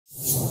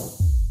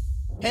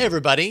Hey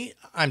everybody,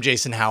 I'm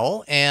Jason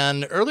Howell,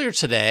 and earlier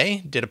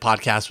today did a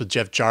podcast with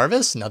Jeff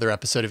Jarvis, another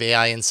episode of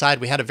AI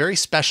Inside. We had a very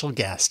special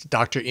guest,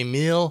 Dr.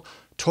 Émile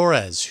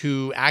Torres,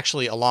 who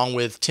actually, along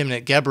with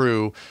Timnit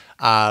Gebru,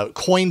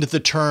 coined the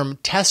term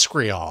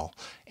TESCREAL.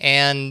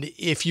 And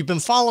if you've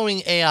been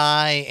following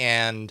AI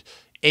and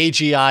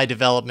AGI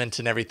development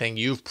and everything,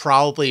 you've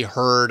probably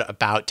heard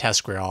about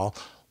TESCREAL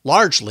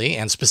largely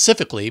and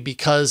specifically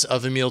because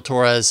of Émile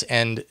Torres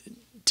and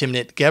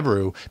Timnit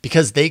Gebru,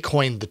 because they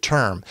coined the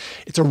term.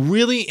 It's a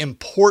really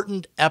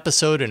important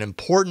episode, an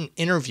important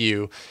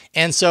interview.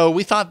 And so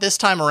we thought this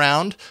time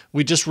around,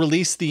 we just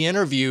released the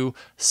interview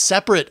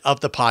separate of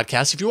the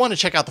podcast. If you want to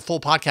check out the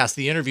full podcast,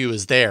 the interview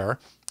is there.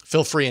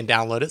 Feel free and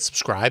download it,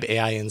 subscribe,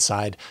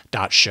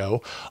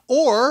 aiinside.show.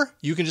 Or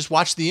you can just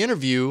watch the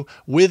interview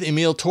with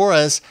Émile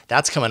Torres.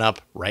 That's coming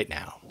up right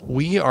now.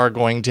 We are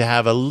going to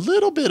have a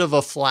little bit of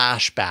a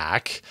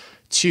flashback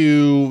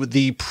to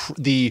the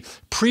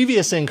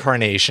previous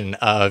incarnation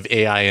of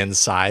AI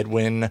Inside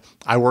when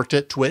I worked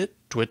at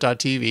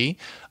twit.tv.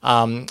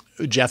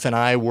 Jeff and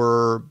I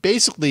were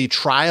basically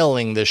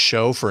trialing this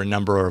show for a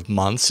number of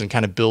months and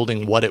kind of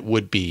building what it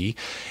would be.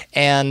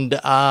 And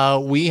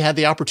we had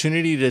the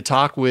opportunity to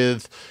talk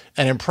with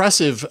an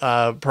impressive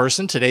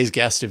person, today's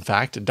guest, in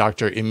fact,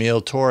 Dr.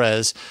 Émile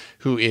Torres,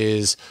 who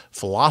is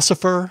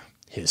philosopher,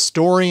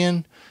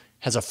 historian,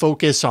 has a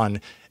focus on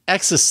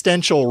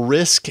existential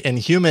risk and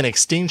human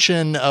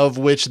extinction, of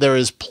which there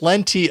is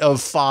plenty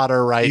of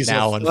fodder right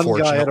now,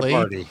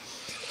 unfortunately.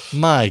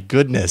 My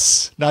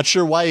goodness. Not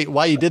sure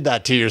why you did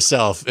that to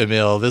yourself,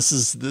 Émile.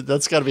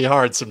 That's got to be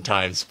hard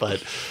sometimes.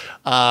 But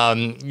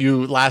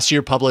you last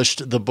year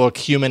published the book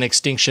Human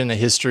Extinction: A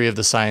History of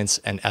the Science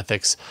and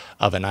Ethics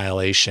of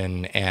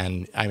Annihilation.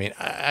 And I mean,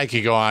 I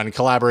could go on.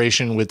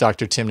 Collaboration with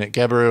Dr. Timnit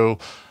Gebru.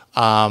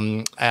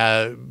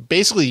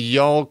 Basically,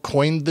 y'all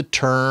coined the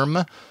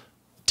term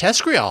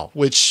TESCREAL,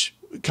 which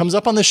comes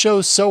up on the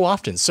show so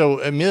often. So,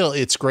 Émile,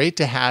 it's great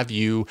to have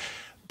you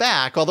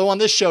back. Although on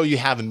this show you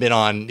haven't been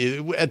on.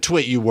 At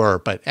Twit you were,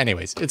 but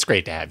anyways, it's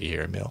great to have you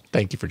here, Émile.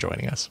 Thank you for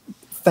joining us.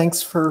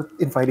 Thanks for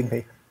inviting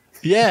me.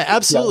 Yeah,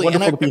 absolutely. Yeah,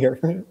 wonderful to be here.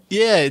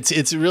 Yeah,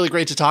 it's really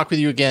great to talk with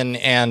you again.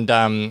 And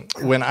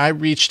when I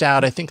reached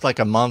out, I think like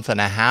a month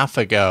and a half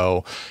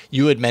ago,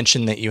 you had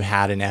mentioned that you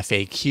had an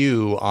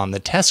FAQ on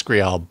the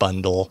TESCREAL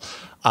bundle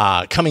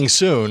coming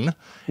soon.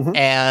 Mm-hmm.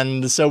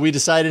 And so we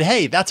decided,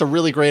 hey, that's a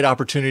really great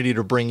opportunity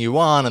to bring you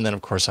on. And then,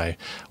 of course, I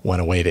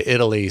went away to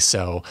Italy.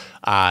 So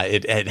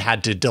it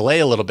had to delay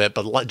a little bit.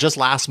 But just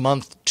last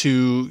month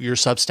to your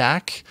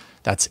Substack,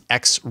 that's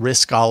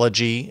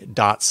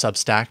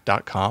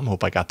xriskology.substack.com.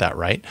 Hope I got that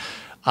right.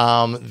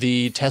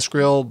 The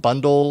TESCREAL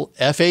bundle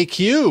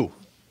FAQ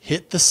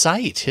hit the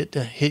site,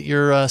 hit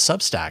your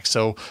Substack.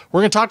 So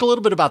we're going to talk a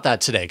little bit about that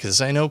today,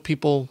 because I know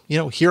people,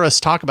 hear us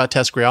talk about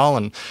TESCREAL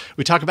and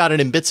we talk about it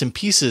in bits and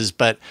pieces.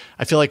 But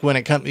I feel like when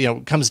it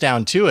comes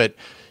down to it,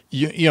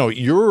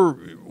 you're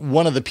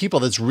one of the people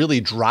that's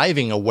really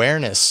driving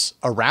awareness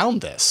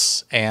around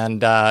this.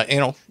 And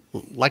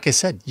like I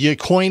said, you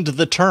coined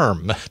the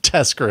term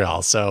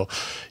TESCREAL. So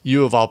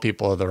you, of all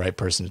people, are the right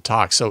person to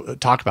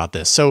talk about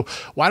this. So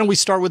why don't we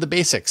start with the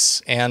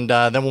basics, and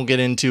then we'll get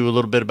into a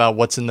little bit about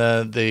what's in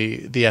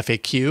the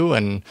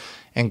FAQ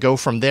and go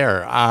from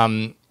there.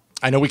 I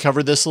know we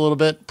covered this a little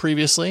bit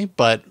previously,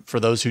 but for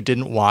those who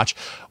didn't watch,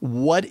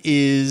 what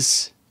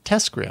is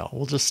TESCREAL?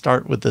 We'll just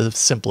start with the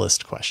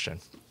simplest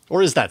question.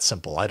 Or is that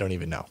simple? I don't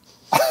even know.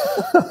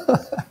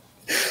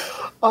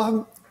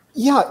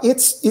 Yeah,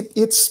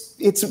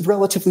 it's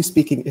relatively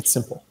speaking, it's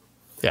simple.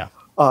 Yeah.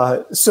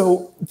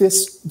 So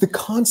the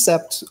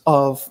concept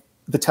of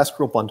the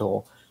TESCREAL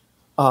bundle,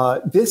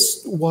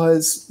 this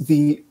was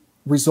the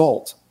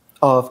result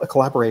of a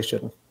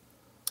collaboration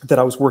that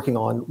I was working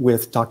on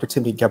with Dr.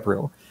 Timnit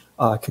Gebru,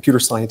 a computer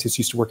scientist,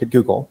 used to work at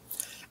Google.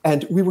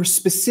 And we were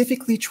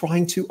specifically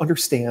trying to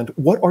understand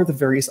what are the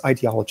various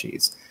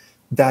ideologies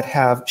that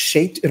have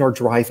shaped and are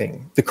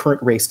driving the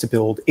current race to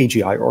build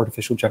AGI, or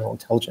artificial general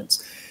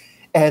intelligence.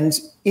 And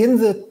in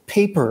the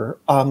paper,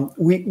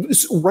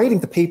 writing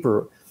the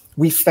paper,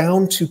 we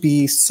found to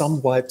be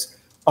somewhat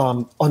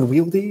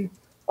unwieldy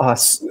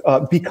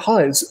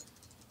because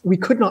we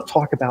could not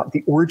talk about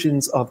the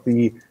origins of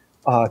the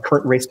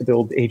current race to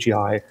build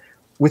AGI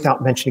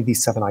without mentioning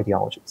these 7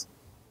 ideologies.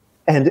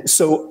 And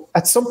so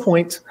at some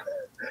point,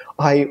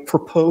 I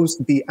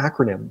proposed the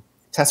acronym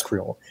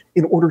TESCREAL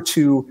in order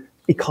to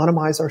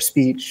economize our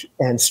speech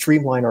and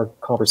streamline our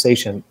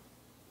conversation,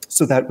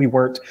 so that we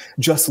weren't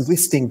just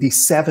listing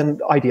these 7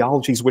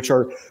 ideologies, which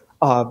are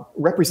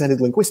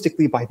represented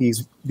linguistically by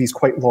these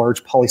quite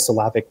large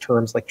polysyllabic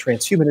terms like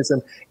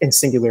transhumanism and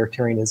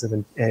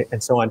singularitarianism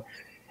and so on.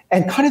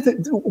 And kind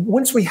of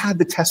once we had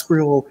the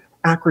TESCREAL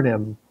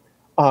acronym,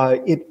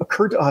 it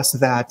occurred to us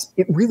that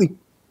it really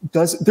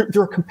does.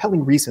 There are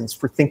compelling reasons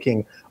for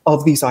thinking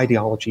of these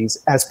ideologies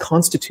as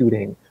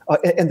constituting,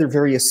 and their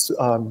various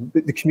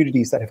the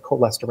communities that have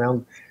coalesced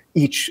around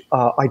each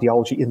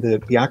ideology in the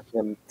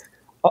acronym,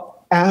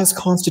 as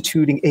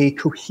constituting a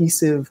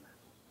cohesive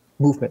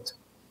movement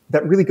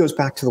that really goes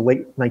back to the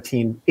late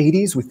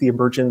 1980s with the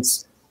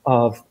emergence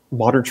of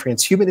modern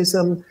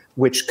transhumanism,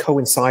 which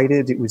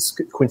coincided, it was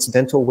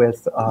coincidental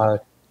with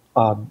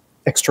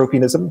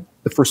extropianism,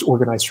 the first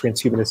organized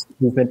transhumanist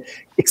movement,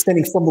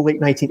 extending from the late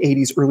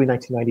 1980s, early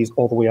 1990s,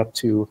 all the way up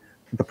to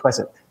the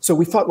present. So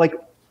we thought, like,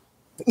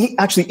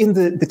 actually in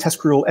the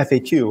TESCREAL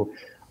FAQ,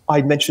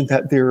 I mentioned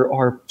that there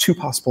are two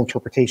possible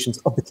interpretations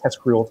of the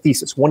TESCREAL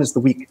thesis. One is the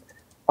weak,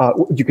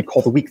 you could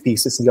call the weak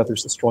thesis, and the other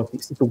is the strong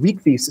thesis. The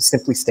weak thesis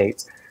simply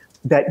states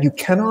that you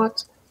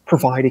cannot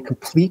provide a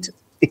complete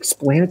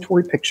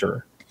explanatory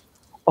picture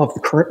of the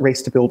current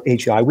race to build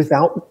AGI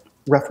without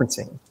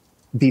referencing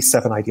these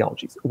 7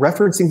 ideologies.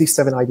 Referencing these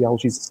 7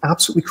 ideologies is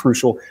absolutely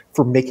crucial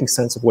for making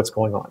sense of what's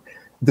going on.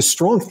 The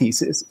strong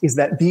thesis is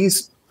that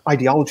these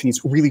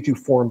ideologies really do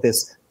form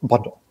this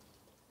bundle.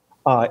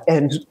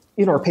 And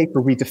in our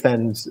paper, we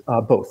defend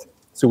both.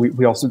 So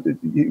we also,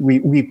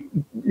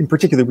 in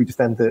particular, we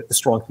defend the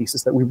strong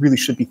thesis that we really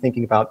should be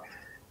thinking about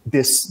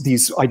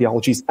these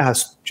ideologies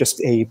as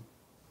just a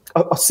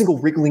single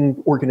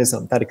wriggling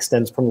organism that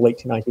extends from the late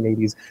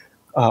 1980s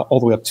all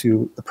the way up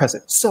to the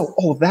present. So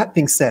all of that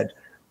being said,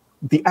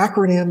 the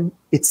acronym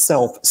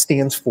itself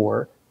stands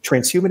for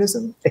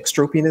transhumanism,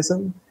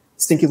 extropianism,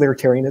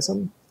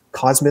 singularitarianism,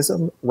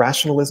 cosmism,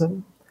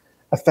 rationalism,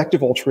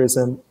 effective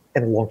altruism,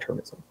 and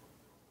long-termism.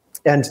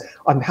 And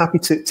I'm happy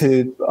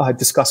to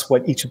discuss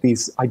what each of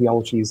these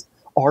ideologies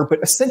are, but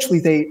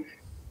essentially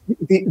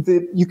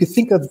you could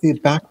think of the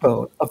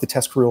backbone of the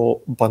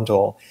TESCREAL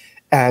bundle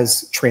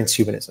as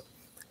transhumanism,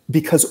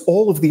 because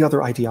all of the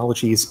other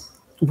ideologies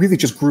really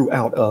just grew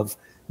out of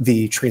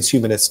the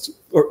transhumanist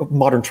or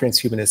modern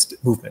transhumanist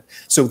movement.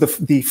 So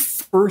the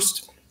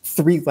first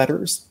 3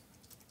 letters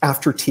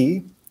after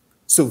T,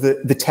 so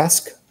the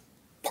TESC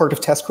part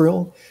of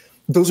TESCREAL,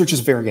 those are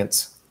just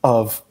variants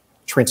of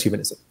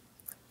transhumanism.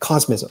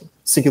 Cosmism,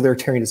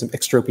 singularitarianism,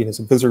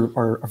 extropianism, those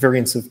are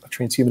variants of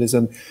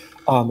transhumanism.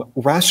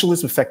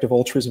 Rationalism, effective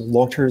altruism,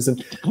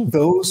 long-termism,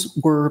 those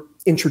were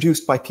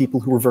introduced by people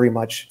who were very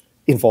much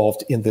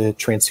involved in the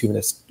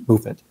transhumanist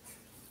movement.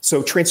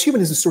 So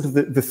transhumanism is sort of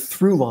the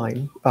through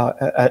line,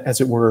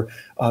 as it were,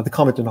 the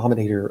common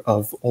denominator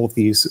of all of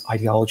these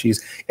ideologies.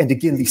 And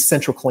again, the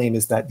central claim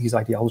is that these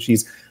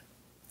ideologies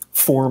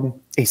form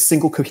a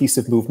single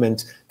cohesive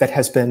movement that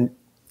has been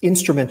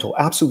instrumental,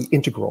 absolutely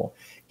integral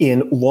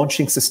in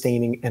launching,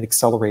 sustaining, and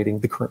accelerating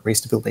the current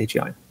race to build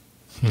AGI.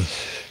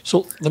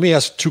 So let me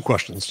ask 2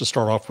 questions to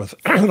start off with.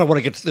 And I want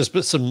to get to this,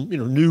 but some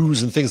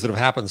news and things that have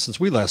happened since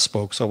we last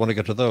spoke. So I want to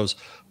get to those.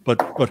 But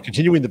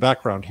continuing the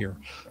background here,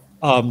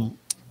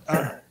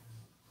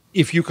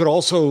 if you could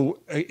also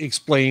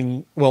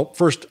explain, well,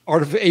 first,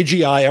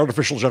 AGI,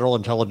 artificial general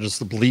intelligence,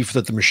 the belief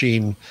that the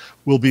machine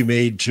will be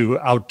made to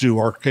outdo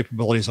our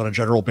capabilities on a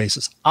general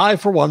basis. I,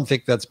 for one,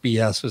 think that's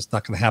BS. It's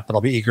not going to happen.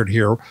 I'll be eager to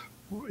hear,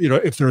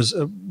 if there's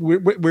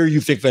where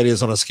you think that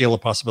is on a scale of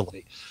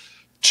possibility.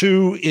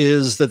 2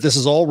 is that this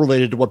is all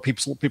related to what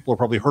people have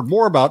probably heard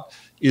more about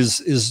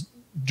is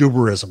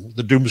doomerism,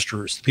 the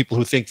doomsters, the people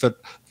who think that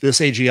this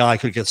AGI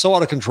could get so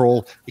out of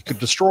control, it could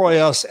destroy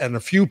us, and a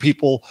few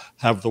people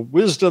have the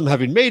wisdom,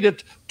 having made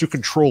it, to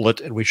control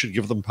it, and we should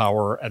give them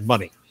power and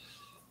money.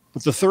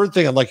 But the third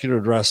thing I'd like you to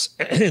address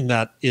in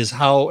that is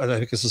how, and I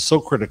think this is so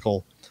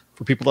critical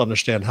for people to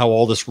understand how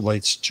all this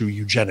relates to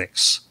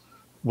eugenics.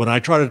 When I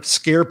try to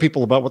scare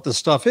people about what this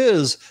stuff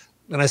is,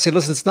 and I say,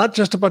 listen, it's not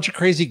just a bunch of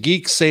crazy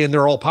geeks saying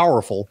they're all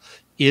powerful.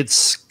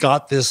 It's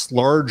got this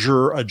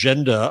larger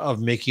agenda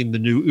of making the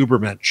new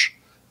Ubermensch.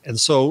 And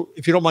so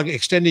if you don't mind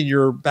extending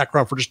your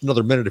background for just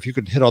another minute, if you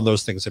could hit on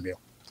those things, Émile.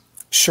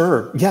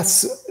 Sure.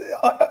 Yes.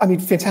 I mean,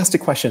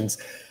 fantastic questions.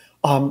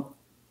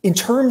 In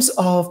terms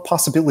of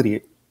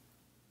possibility,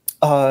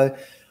 my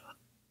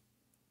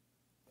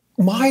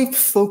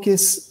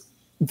focus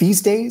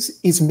these days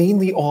is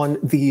mainly on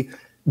the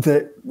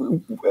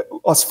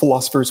us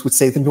philosophers would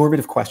say the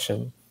normative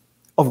question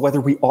of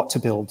whether we ought to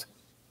build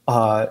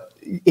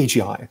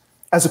AGI,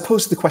 as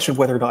opposed to the question of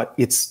whether or not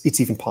it's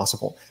even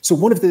possible. So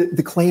one of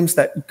the claims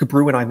that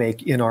Gabru and I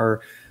make in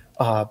our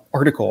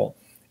article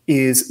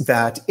is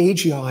that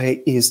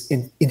AGI is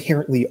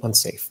inherently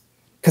unsafe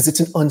because it's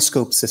an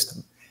unscoped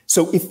system.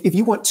 So if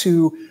you want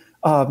to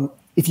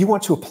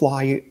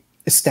apply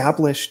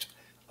established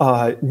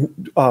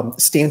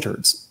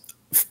standards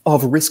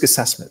of risk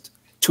assessment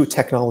to a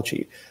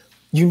technology,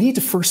 you need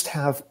to first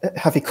have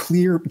a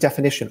clear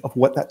definition of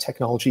what that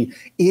technology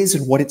is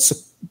and what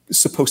it's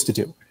supposed to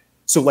do.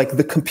 So like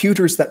the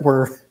computers that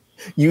we're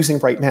using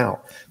right now,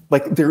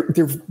 like they're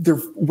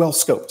well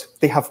scoped.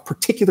 They have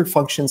particular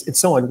functions and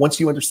so on. Once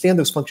you understand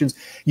those functions,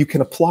 you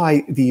can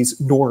apply these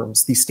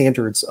norms, these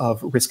standards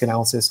of risk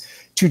analysis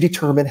to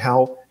determine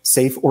how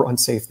safe or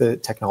unsafe the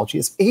technology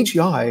is.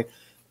 AGI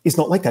is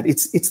not like that.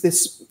 It's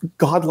this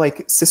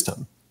godlike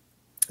system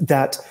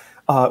that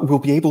will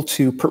be able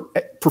to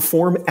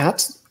perform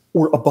at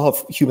or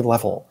above human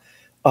level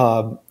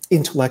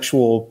in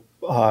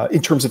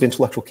terms of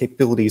intellectual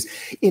capabilities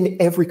in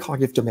every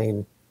cognitive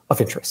domain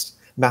of interest: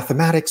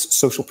 mathematics,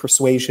 social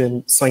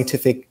persuasion,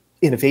 scientific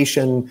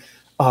innovation,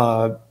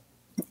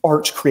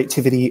 art,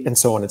 creativity, and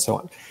so on and so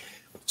on.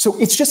 So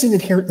it's just an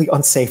inherently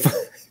unsafe.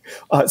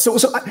 I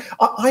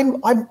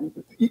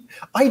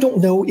don't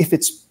know if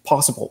it's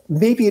possible.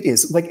 Maybe it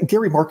is. Like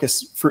Gary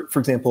Marcus, for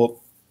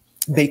example,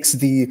 makes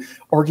the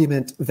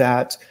argument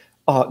that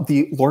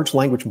the large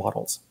language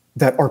models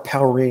that are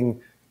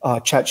powering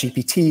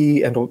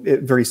ChatGPT and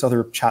various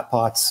other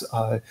chatbots,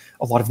 a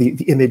lot of the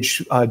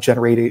image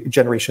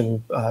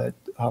generation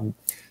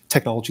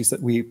technologies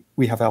that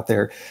we have out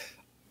there,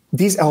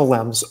 these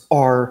LLMs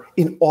are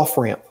an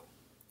off-ramp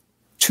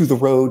to the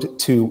road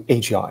to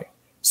AGI.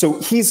 So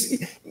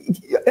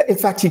in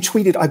fact, he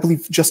tweeted, I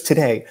believe just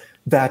today,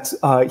 that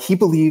he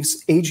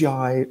believes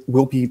AGI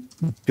will be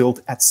built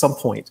at some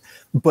point,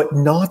 but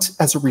not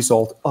as a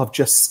result of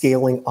just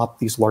scaling up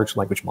these large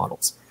language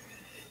models.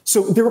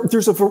 So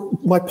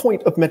my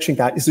point of mentioning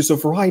that is there's a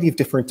variety of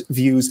different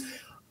views.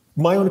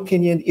 My own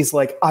opinion is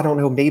like, I don't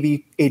know,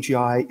 maybe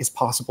AGI is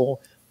possible.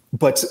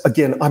 But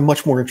again, I'm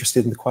much more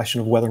interested in the question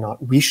of whether or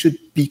not we should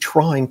be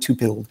trying to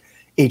build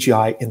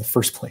AGI in the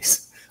first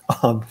place.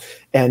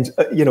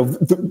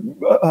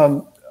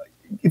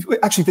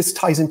 Actually, this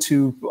ties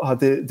into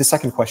the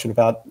second question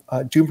about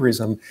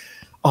doomerism.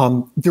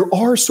 There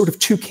are sort of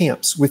two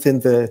camps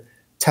within the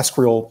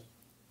TESCREAL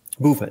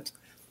movement.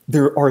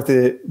 There are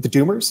the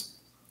doomers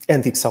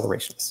and the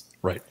accelerationists.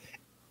 Right.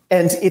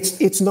 And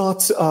it's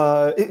not,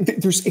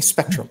 there's a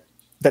spectrum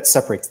that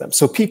separates them.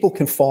 So people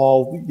can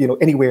fall,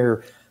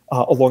 anywhere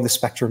along the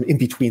spectrum in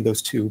between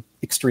those two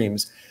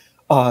extremes.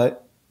 I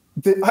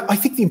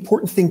think the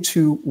important thing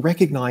to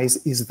recognize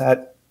is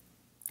that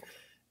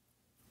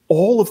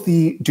all of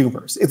the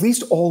doomers, at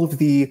least all of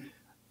the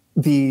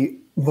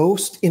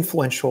most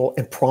influential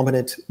and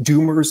prominent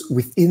doomers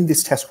within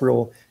this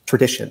TESCREAL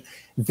tradition,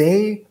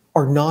 they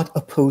are not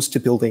opposed to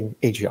building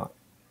AGI.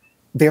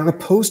 They are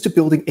opposed to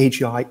building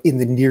AGI in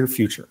the near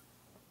future.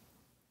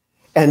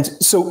 And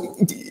so,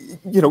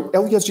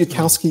 Elias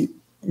Yudkowsky,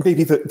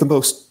 maybe the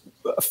most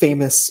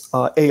famous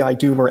AI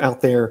doomer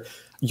out there.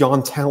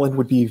 Jan Tallinn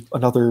would be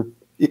another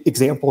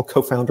example,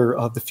 co-founder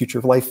of the Future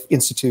of Life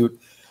Institute,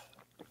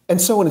 and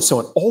so on and so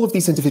on. All of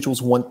these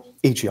individuals want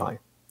AGI,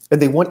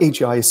 and they want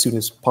AGI as soon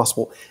as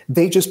possible.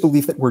 They just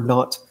believe that we're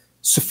not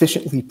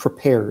sufficiently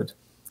prepared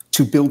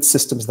to build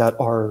systems that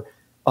are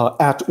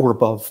at or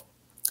above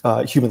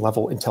human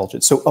level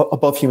intelligence. So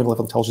above human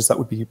level intelligence, that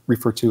would be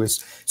referred to as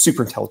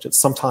superintelligence,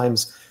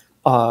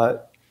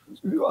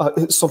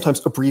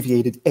 sometimes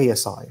abbreviated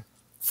ASI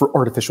for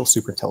artificial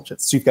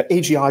superintelligence. So you've got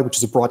AGI, which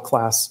is a broad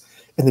class,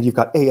 and then you've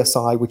got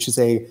ASI, which is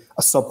a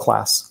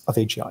subclass of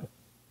AGI,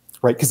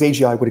 right? Because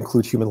AGI would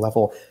include human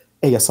level.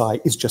 ASI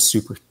is just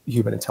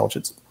superhuman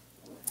intelligence.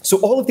 So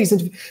all of these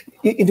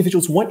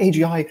individuals want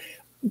AGI.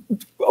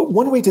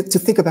 One way to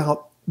think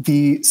about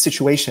the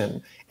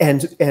situation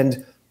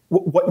and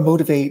what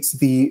motivates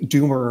the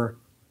doomer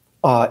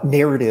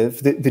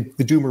narrative,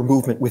 the doomer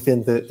movement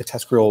within the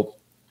TESCREAL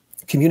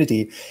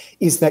community,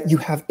 is that you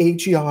have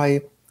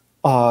AGI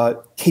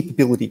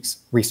capabilities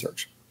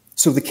research.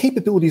 So the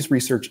capabilities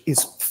research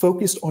is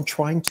focused on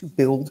trying to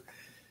build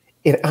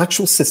an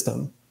actual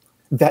system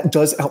that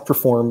does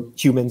outperform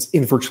humans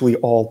in virtually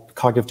all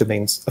cognitive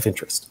domains of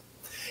interest.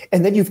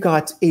 And then you've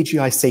got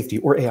AGI safety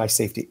or AI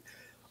safety.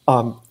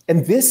 And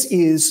this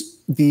is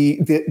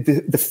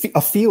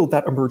a field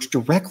that emerged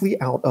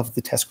directly out of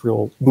the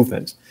TESCREAL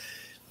movement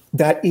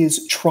that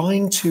is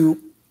trying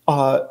to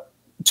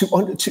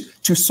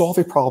solve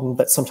a problem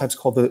that's sometimes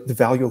called the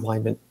value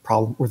alignment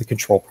problem or the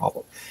control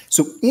problem.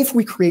 So if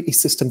we create a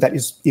system that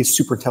is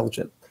super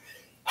intelligent,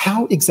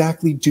 how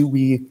exactly do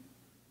we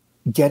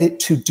get it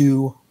to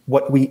do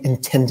what we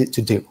intend it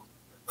to do?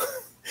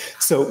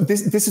 So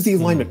this is the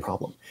alignment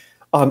problem.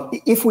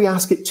 If we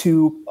ask it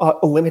to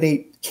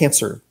eliminate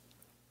cancer,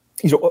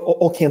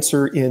 all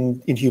cancer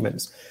in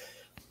humans,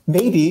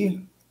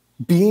 maybe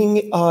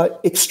being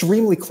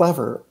extremely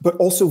clever, but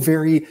also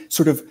very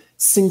sort of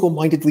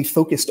single-mindedly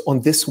focused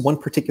on this one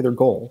particular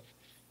goal,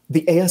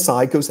 the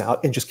ASI goes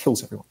out and just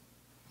kills everyone.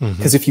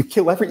 Because if you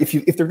kill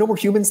if there are no more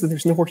humans, then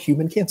there's no more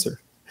human cancer.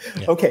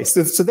 Yeah. Okay,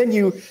 so then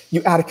you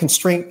add a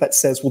constraint that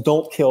says, well,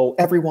 don't kill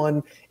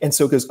everyone, and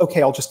so it goes,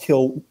 okay, I'll just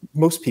kill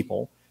most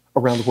people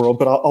around the world,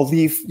 but I'll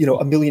leave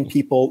 1 million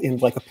people in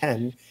like a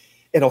pen,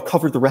 and I'll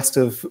cover the rest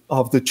of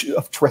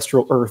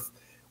terrestrial Earth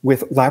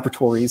with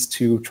laboratories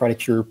to try to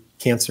cure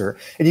cancer.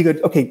 And you go,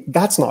 okay,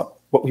 that's not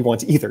what we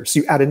want either. So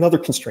you add another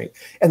constraint.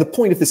 And the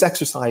point of this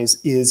exercise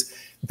is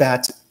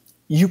that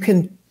you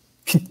can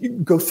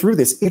go through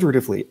this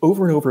iteratively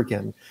over and over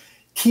again,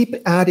 keep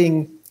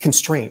adding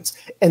constraints.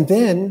 And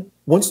then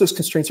once those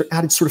constraints are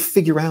added, sort of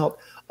figure out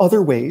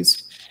other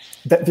ways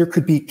that there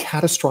could be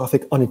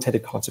catastrophic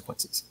unintended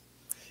consequences.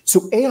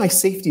 So AI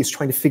safety is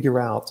trying to figure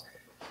out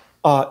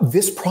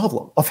this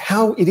problem of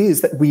how it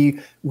is that we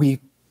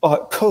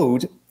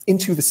code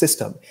into the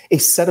system a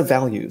set of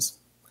values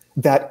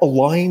that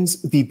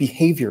aligns the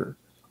behavior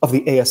of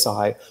the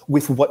ASI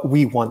with what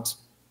we want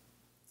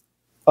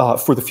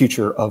for the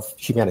future of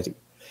humanity.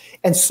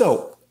 And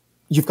so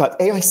you've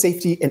got AI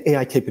safety and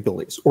AI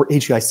capabilities, or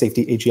AGI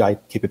safety, AGI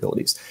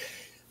capabilities.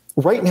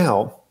 Right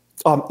now,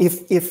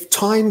 If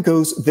time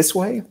goes this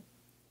way,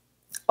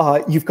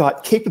 you've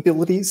got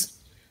capabilities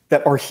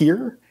that are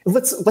here.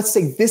 Let's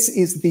say this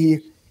is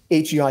the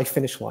AGI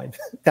finish line.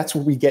 That's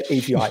where we get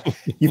AGI.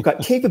 You've got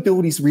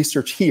capabilities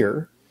research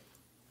here,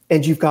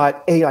 and you've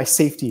got AI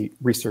safety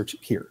research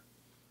here.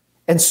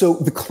 And so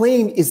the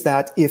claim is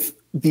that if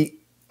the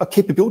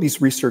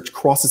capabilities research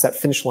crosses that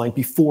finish line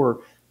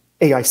before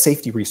AI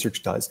safety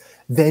research does,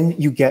 then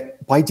you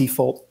get, by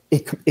default, a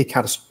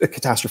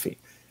catastrophe.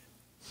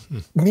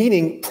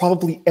 Meaning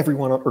probably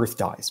everyone on Earth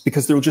dies,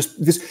 because there will just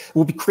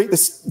create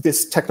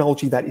this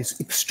technology that is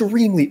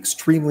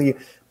extremely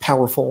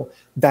powerful,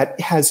 that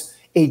has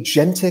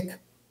agentic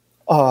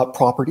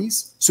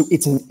properties. So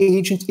it's an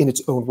agent in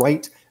its own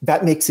right.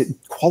 That makes it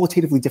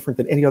qualitatively different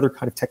than any other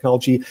kind of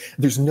technology.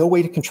 There's no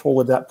way to control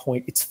it at that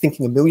point. It's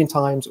thinking 1 million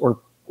times or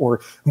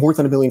more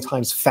than 1 million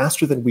times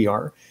faster than we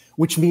are,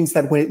 which means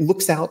that when it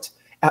looks out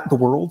at the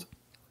world,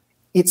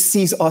 it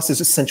sees us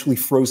as essentially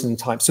frozen in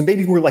time. So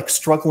maybe we're like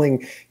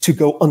struggling to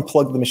go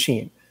unplug the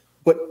machine,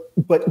 but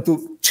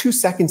the 2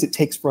 seconds it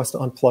takes for us to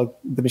unplug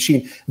the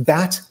machine,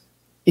 that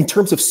in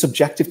terms of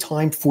subjective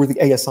time for the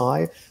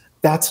ASI,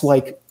 that's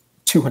like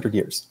 200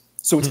 years.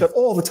 So it's got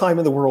all the time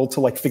in the world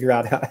to like figure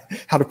out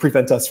how to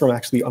prevent us from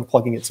actually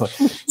unplugging it.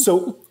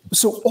 So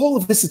all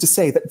of this is to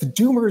say that the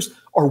doomers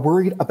are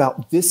worried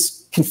about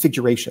this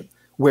configuration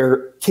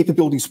where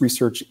capabilities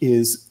research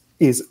is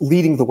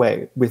leading the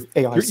way with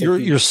AI.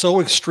 You're so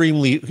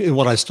extremely, in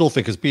what I still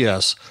think is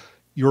BS,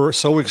 you're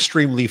so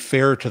extremely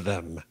fair to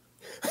them,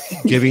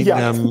 giving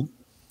them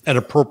an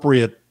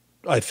appropriate,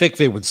 I think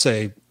they would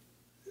say,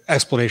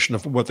 explanation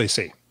of what they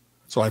see.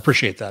 So I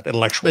appreciate that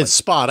intellectually. It's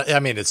spot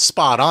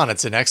on.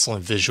 It's an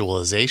excellent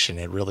visualization.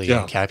 It really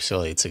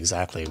encapsulates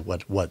exactly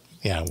what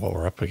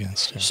we're up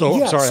against. So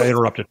I'm sorry I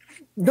interrupted.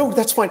 No,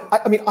 that's fine.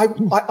 I mean,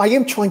 I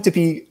am trying to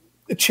be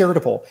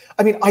charitable.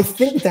 I mean, I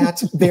think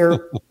that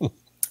a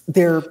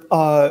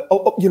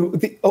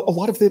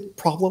lot of the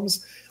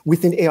problems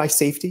within AI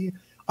safety,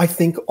 I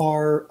think,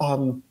 are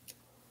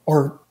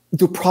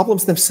the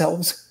problems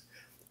themselves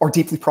are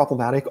deeply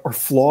problematic, are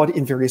flawed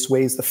in various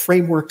ways. The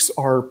frameworks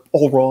are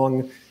all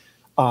wrong.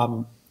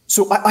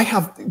 So I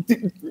have,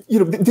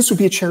 this would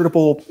be a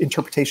charitable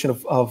interpretation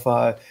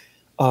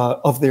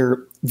of their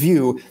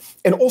view.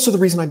 And also the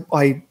reason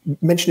I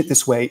mention it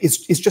this way is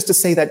just to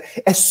say that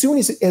as soon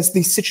as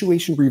the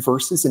situation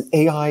reverses and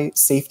AI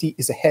safety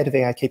is ahead of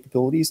AI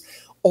capabilities,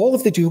 all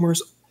of the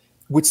doomers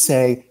would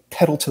say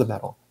pedal to the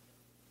metal.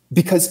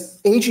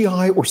 Because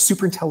AGI or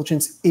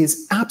superintelligence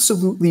is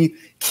absolutely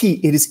key.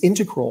 It is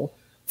integral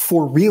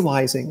for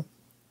realizing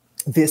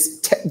this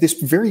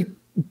very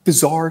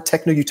bizarre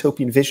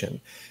techno-utopian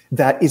vision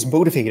that is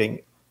motivating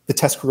the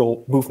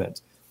TESCREAL movement,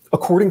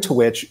 according to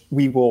which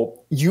we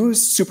will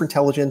use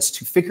superintelligence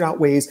to figure out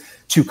ways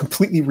to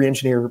completely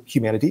re-engineer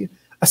humanity,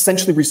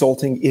 essentially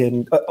resulting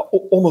in,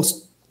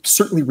 almost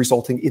certainly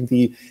resulting in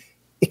the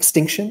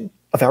extinction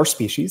of our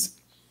species.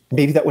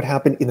 Maybe that would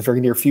happen in the very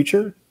near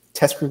future.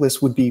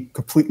 TESCREALists would be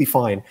completely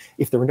fine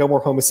if there were no more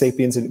Homo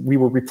sapiens and we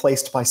were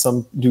replaced by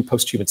some new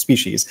post-human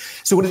species.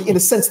 So in a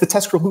sense, the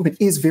TESCREAL movement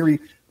is very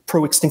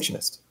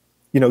pro-extinctionist.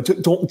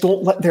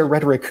 Don't let their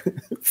rhetoric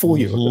fool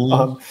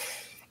you.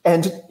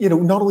 And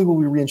not only will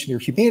we re-engineer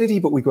humanity,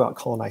 but we go out and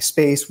colonize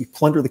space. We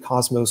plunder the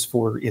cosmos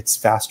for its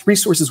vast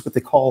resources, what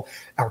they call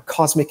our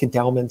cosmic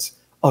endowment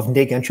of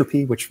neg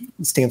entropy, which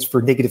stands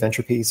for negative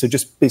entropy. So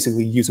just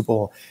basically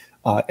usable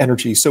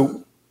energy.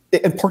 So,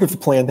 and part of the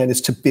plan then is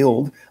to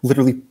build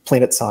literally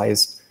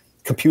planet-sized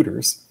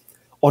computers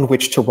on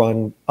which to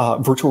run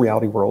virtual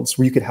reality worlds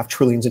where you could have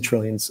trillions and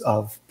trillions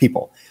of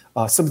people.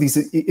 Some of these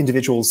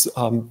individuals,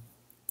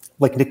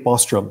 like Nick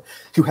Bostrom,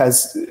 who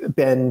has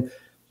been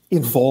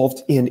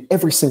involved in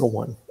every single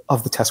one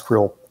of the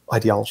TESCREAL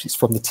ideologies,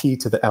 from the T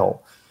to the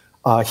L.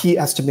 He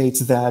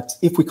estimates that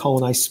if we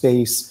colonize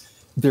space,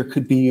 there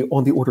could be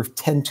on the order of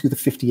 10 to the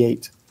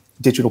 58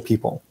 digital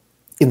people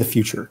in the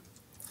future.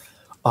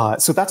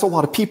 So that's a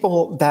lot of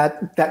people.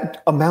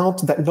 That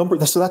amount, that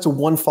number, so that's a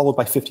 1 followed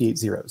by 58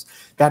 zeros.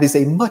 That is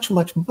a much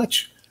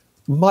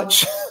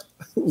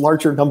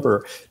larger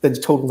number than the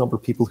total number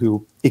of people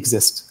who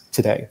exist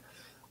today.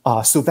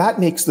 So that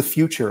makes the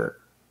future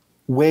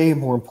way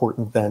more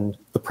important than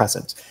the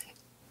present,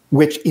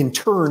 which in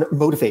turn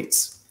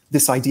motivates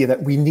this idea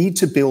that we need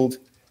to build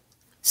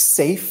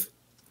safe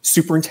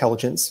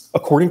superintelligence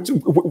according to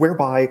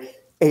whereby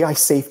AI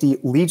safety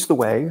leads the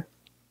way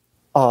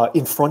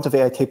in front of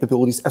AI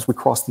capabilities as we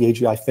cross the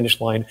AGI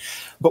finish line.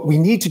 But we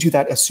need to do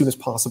that as soon as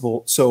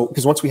possible. So,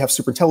 because once we have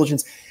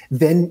superintelligence,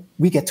 then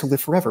we get to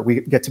live forever.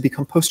 We get to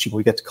become post-human.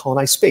 We get to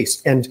colonize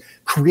space and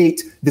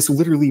create this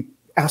literally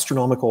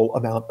astronomical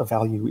amount of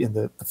value in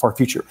the far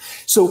future.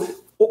 So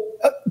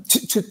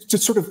to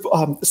sort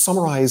of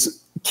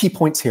summarize key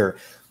points here,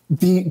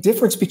 the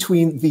difference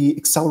between the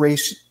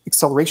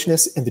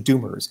accelerationists and the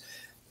doomers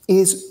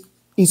is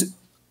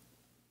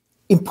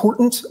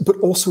important, but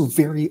also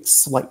very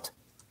slight,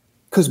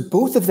 because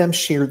both of them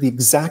share the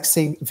exact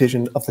same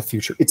vision of the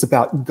future. It's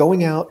about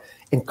going out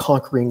and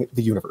conquering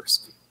the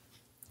universe,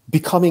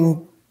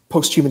 becoming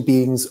post-human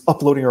beings,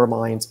 uploading our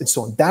minds, and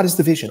so on. That is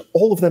the vision.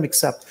 All of them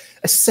accept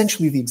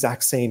essentially the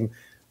exact same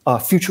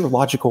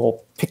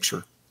futurological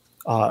picture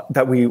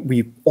that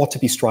we ought to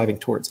be striving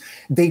towards.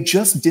 They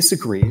just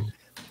disagree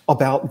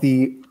about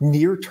the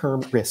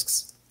near-term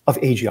risks of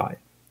AGI.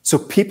 So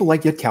people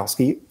like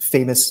Yudkowsky,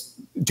 famous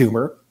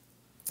doomer,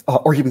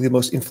 arguably the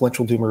most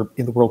influential doomer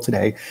in the world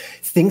today,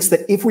 thinks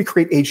that if we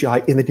create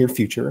AGI in the near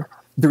future,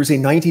 there is a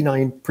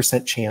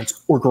 99%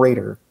 chance or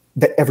greater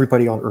that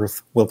everybody on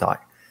Earth will die.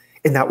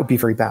 And that would be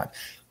very bad.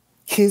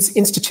 His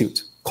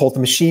institute, called the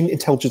Machine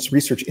Intelligence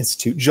Research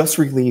Institute, just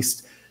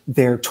released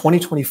their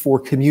 2024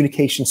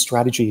 communication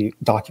strategy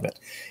document.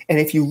 And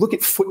if you look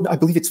at I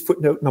believe it's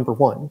footnote number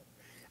 1,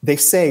 they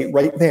say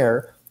right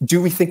there, do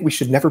we think we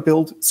should never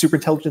build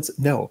superintelligence?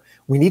 No.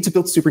 We need to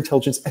build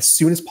superintelligence as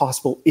soon as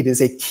possible. It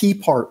is a key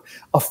part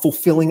of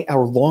fulfilling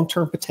our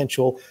long-term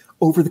potential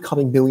over the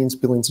coming millions,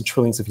 billions, and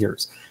trillions of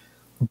years.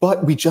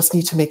 But we just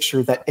need to make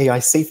sure that AI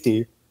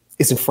safety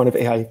is in front of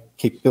AI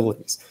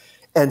capabilities.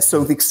 And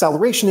so the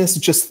accelerationists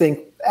just think,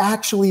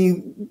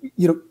 actually,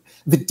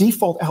 the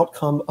default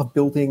outcome of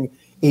building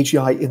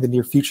AGI in the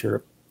near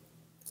future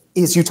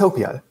is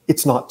utopia.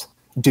 It's not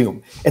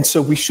doom. And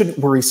so we shouldn't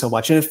worry so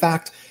much. And in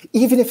fact,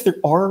 even if there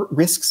are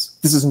risks,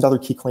 this is another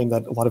key claim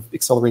that a lot of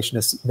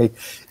accelerationists make,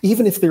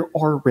 even if there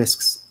are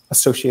risks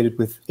associated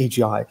with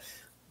AGI,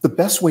 the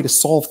best way to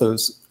solve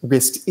those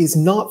risks is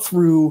not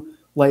through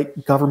like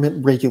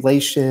government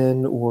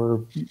regulation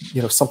or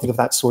something of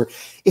that sort.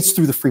 It's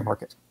through the free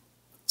market.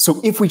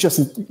 So if we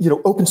just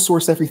open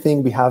source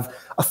everything, we have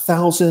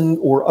 1,000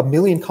 or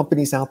 1,000,000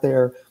 companies out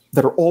there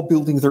that are all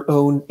building their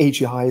own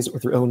AGIs or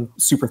their own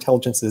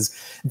superintelligences,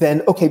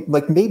 then okay,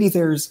 like maybe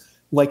there's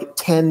like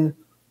 10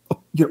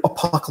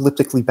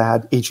 apocalyptically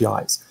bad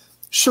AGIs.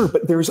 Sure,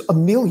 but there's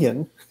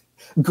 1,000,000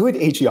 good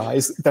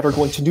AGIs that are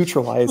going to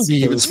neutralize. Be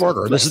even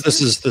smarter. This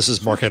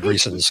is Mark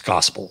Andreessen's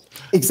gospel.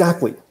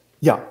 Exactly.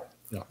 Yeah.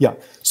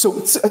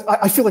 So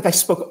I feel like I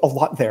spoke a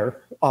lot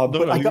there,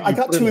 but I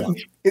got to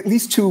at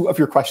least 2 of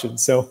your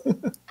questions. So.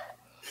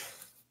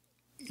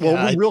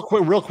 Well,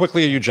 real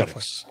quickly,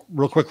 eugenics.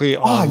 Real quickly.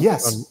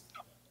 Yes.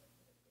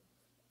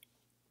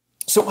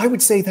 So I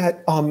would say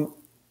that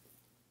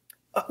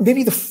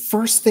maybe the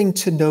first thing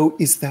to note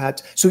is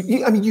that,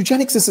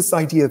 eugenics is this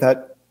idea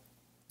that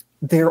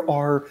there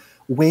are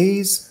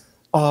ways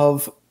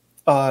of,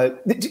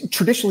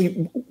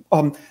 traditionally,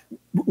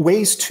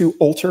 ways to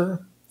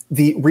alter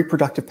the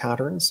reproductive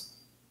patterns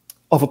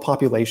of a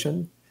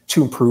population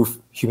to improve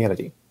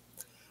humanity.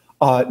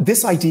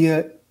 This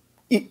idea,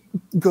 it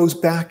goes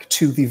back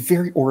to the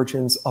very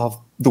origins of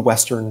the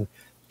Western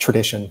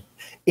tradition.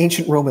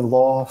 Ancient Roman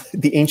law,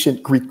 the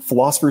ancient Greek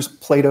philosophers,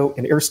 Plato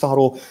and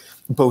Aristotle,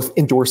 both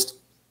endorsed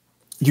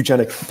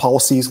eugenic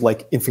policies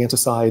like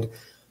infanticide,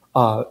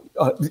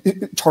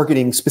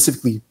 targeting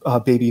specifically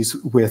babies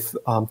with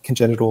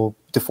congenital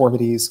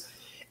deformities.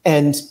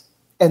 And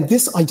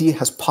this idea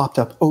has popped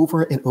up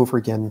over and over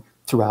again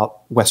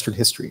throughout Western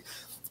history.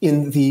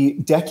 In the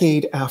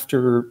decade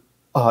after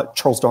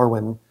Charles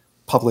Darwin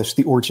published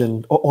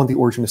On the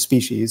Origin of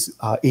Species,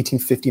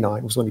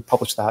 1859 was when he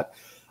published that.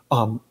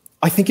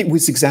 I think it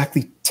was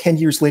exactly 10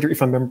 years later,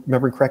 if I'm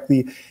remembering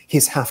correctly,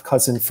 his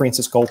half-cousin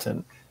Francis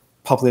Galton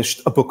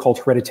published a book called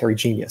Hereditary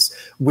Genius,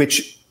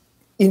 which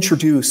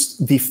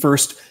introduced the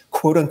first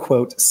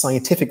quote-unquote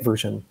scientific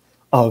version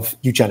of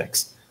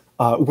eugenics,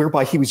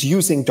 whereby he was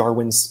using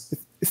Darwin's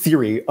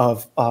theory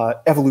of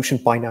evolution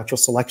by natural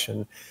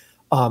selection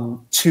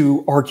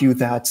to argue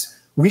that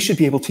we should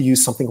be able to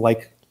use something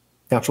like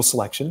natural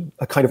selection,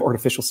 a kind of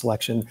artificial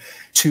selection,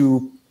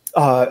 to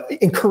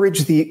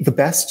encourage the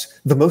best,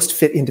 the most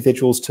fit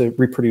individuals to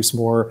reproduce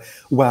more,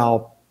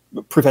 while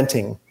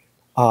preventing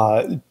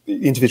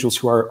individuals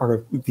who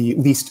are the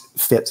least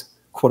fit,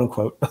 quote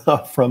unquote,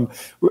 from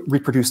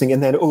reproducing.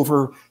 And then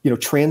over,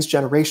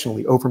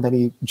 transgenerationally, over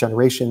many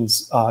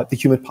generations, the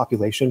human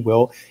population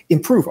will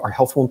improve. Our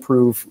health will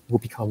improve. We'll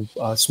become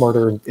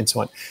smarter, and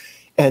so on.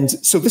 And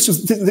so this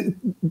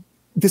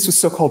was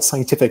so-called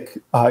scientific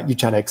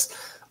eugenics.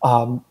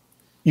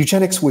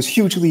 Eugenics was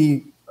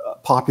hugely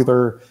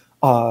popular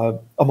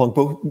among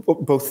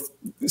both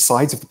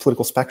sides of the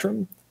political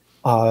spectrum,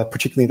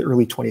 particularly in the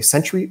early 20th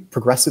century.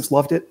 Progressives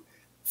loved it.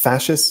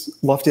 Fascists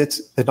loved it.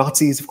 The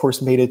Nazis, of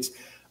course, made it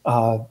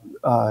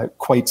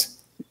quite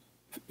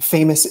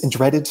famous and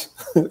dreaded.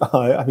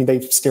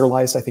 They've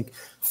sterilized, I think,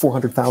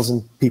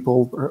 400,000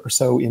 people or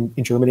so in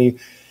Germany.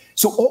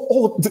 So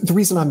all of the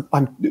reason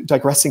I'm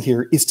digressing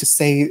here is to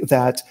say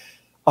that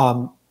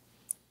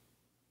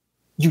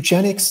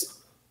eugenics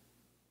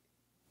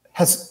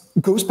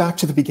goes back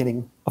to the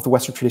beginning of the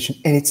Western tradition,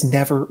 and it's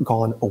never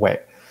gone away.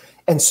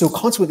 And so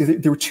consequently,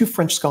 there were 2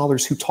 French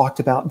scholars who talked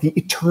about the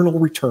eternal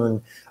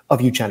return of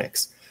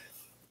eugenics.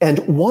 And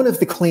one of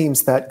the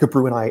claims that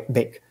Gabru and I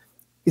make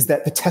is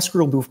that the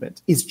TESCREAL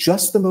movement is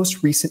just the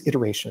most recent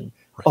iteration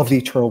of the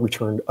eternal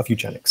return of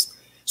eugenics.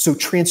 So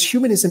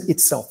transhumanism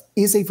itself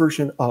is a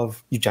version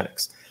of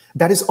eugenics.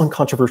 That is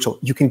uncontroversial.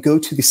 You can go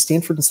to the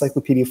Stanford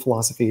Encyclopedia of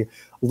Philosophy,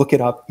 look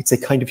it up. It's a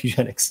kind of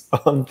eugenics.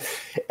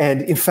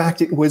 And in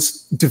fact, it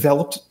was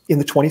developed in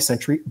the 20th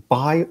century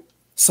by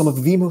some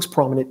of the most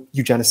prominent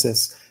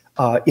eugenicists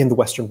in the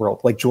Western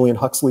world, like Julian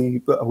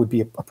Huxley would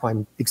be a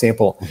prime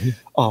example.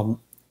 Mm-hmm.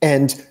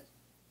 And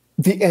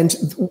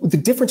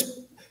the difference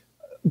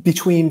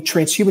between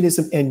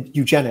transhumanism and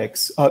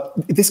eugenics,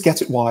 this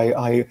gets at why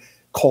I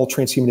call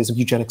transhumanism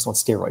eugenics on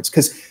steroids,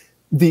 because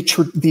the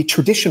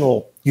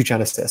traditional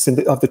eugenicists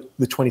of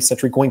the 20th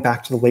century, going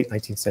back to the late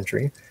 19th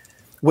century,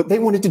 what they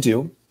wanted to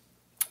do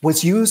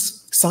was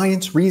use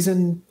science,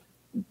 reason,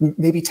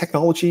 maybe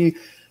technology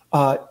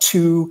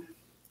to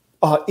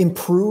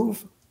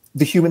improve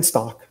the human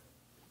stock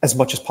as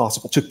much as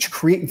possible, to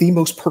create the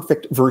most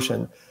perfect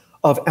version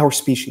of our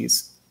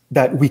species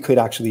that we could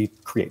actually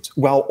create,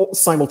 while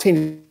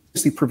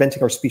simultaneously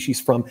preventing our species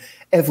from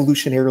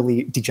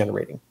evolutionarily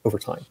degenerating over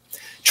time.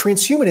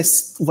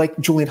 Transhumanists like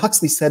Julian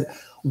Huxley said,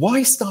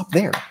 why stop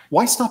there?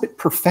 Why stop at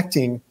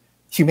perfecting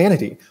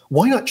humanity?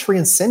 Why not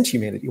transcend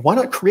humanity? Why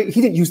not create?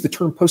 He didn't use the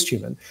term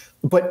post-human,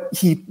 but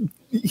he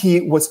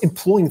was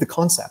employing the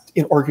concept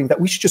in arguing that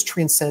we should just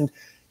transcend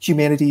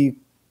humanity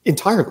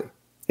entirely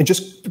and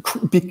just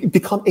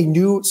become a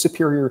new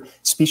superior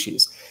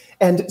species.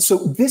 And so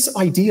this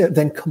idea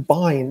then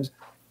combined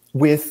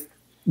with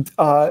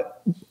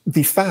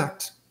the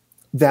fact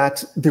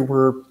that there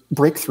were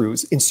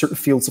breakthroughs in certain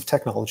fields of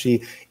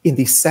technology in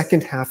the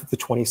second half of the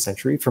 20th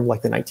century, from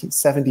like the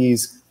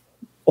 1970s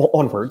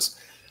onwards,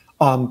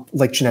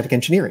 like genetic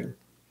engineering.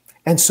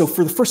 And so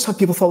for the first time,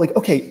 people thought like,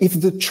 okay, if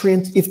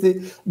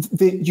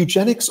the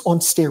eugenics on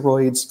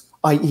steroids,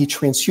 i.e.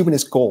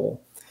 transhumanist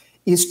goal,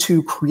 is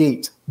to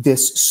create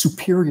this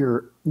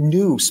superior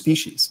new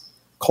species,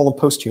 call them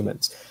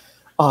post-humans.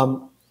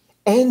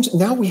 And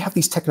now we have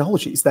these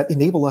technologies that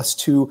enable us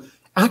to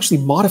actually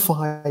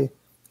modify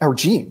our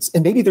genes.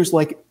 And maybe there's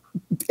like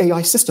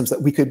AI systems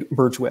that we could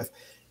merge with,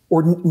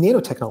 or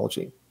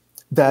nanotechnology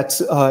that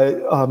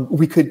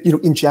we could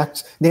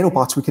inject,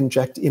 nanobots we can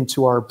inject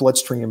into our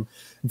bloodstream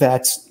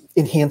that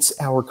enhance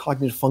our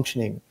cognitive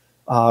functioning,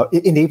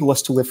 enable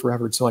us to live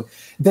forever and so on.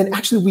 Then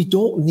actually we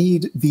don't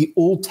need the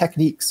old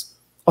techniques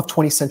of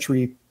 20th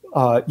century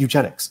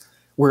eugenics,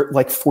 where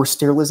like forced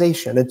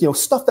sterilization and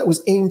stuff that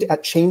was aimed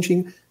at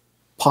changing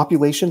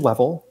population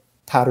level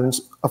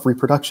patterns of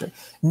reproduction.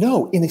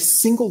 No, in a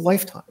single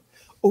lifetime,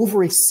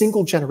 over a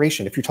single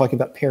generation, if you're talking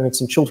about parents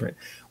and children,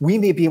 we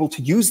may be able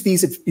to use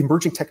these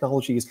emerging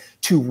technologies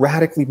to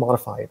radically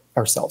modify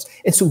ourselves.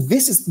 And so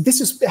this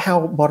is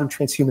how modern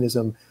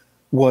transhumanism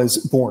was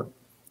born.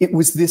 It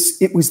was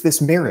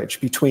this marriage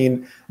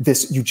between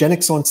this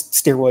eugenics on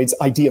steroids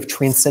idea of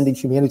transcending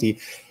humanity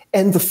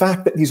and the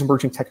fact that these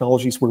emerging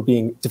technologies were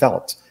being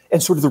developed,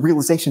 and sort of the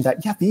realization that,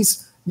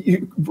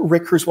 Ray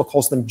Kurzweil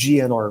calls them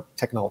GNR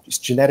technologies,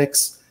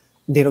 genetics,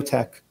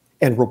 nanotech,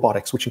 and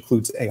robotics, which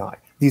includes AI.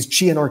 These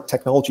GNR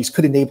technologies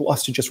could enable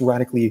us to just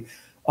radically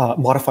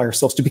modify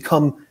ourselves to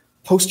become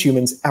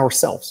post-humans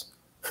ourselves.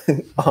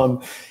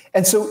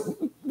 And so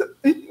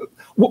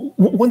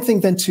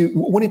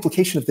one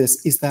implication of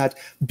this is that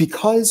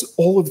because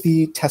all of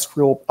the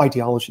TESCREAL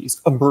ideologies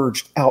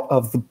emerged out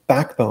of the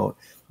backbone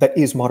that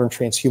is modern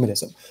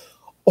transhumanism,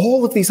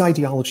 all of these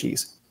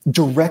ideologies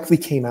directly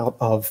came out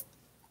of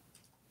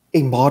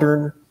a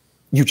modern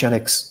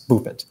eugenics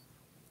movement.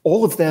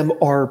 All of them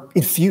are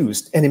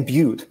infused and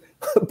imbued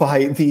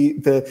by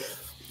the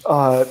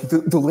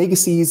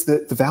legacies,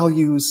 the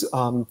values,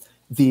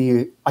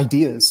 the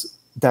ideas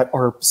that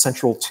are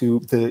central to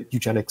the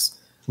eugenics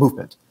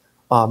movement.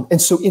 And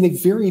so in a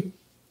very,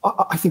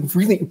 I think,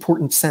 really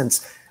important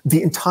sense,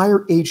 the entire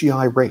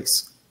AGI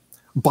race,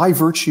 by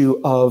virtue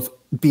of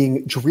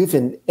being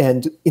driven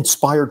and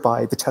inspired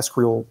by the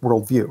TESCREAL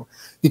worldview,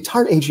 the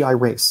entire AGI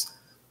race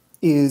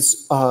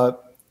is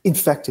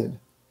infected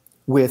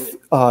with...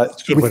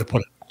 That's a good way to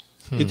put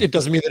it. It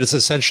doesn't mean that it's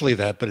essentially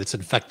that, but it's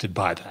infected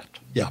by that.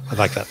 Yeah, I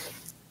like that.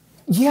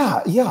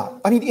 Yeah.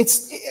 I mean,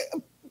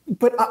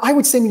 but I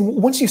would say,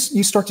 once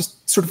you start to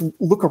sort of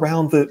look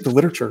around the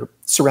literature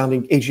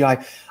surrounding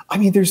AGI, I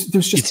mean, there's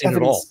just it's evidence.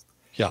 In it all.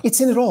 Yeah, it's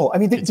in it all. I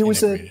mean, there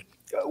was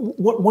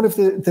one of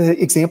the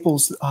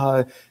examples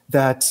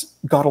that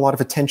got a lot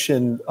of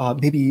attention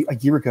maybe a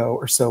year ago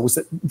or so was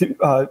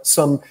that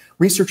some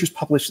researchers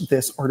published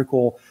this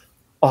article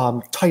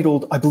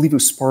titled, I believe it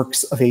was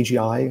Sparks of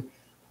AGI.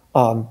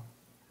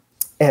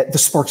 The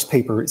Sparks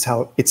paper is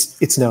how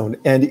it's known.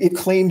 And it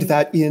claimed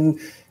that in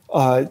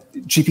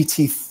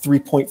GPT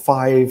 3.5,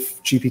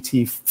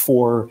 GPT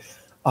 4,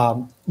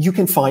 you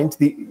can find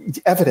the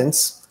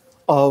evidence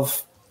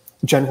of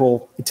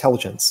general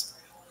intelligence.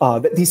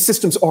 That these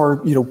systems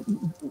are,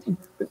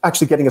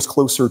 actually getting us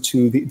closer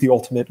to the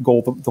ultimate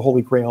goal, the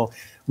holy grail,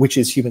 which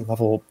is human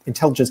level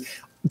intelligence.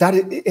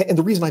 And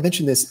the reason I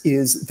mention this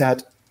is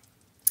that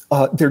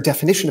their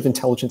definition of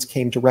intelligence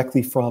came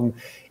directly from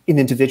an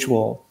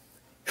individual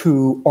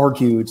who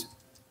argued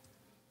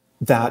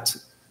that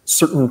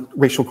certain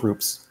racial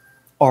groups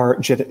are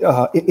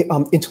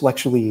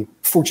intellectually,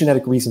 for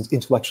genetic reasons,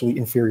 intellectually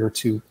inferior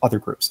to other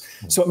groups.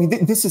 So, I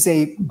mean, this is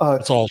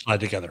it's all tied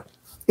together.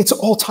 It's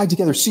all tied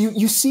together. So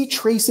you see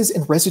traces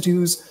and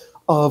residues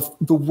of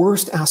the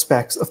worst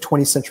aspects of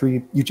 20th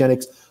century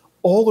eugenics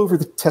all over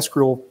the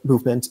TESCREAL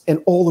movement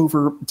and all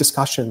over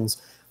discussions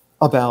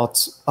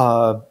about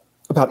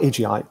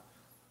AGI.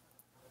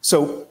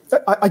 So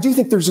I do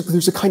think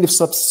there's a kind of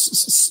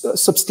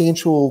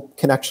substantial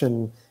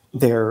connection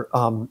there.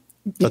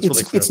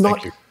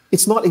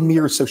 It's not a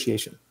mere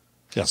association.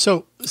 Yeah.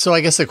 So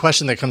I guess the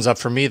question that comes up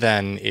for me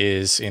then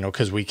is,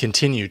 because we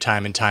continue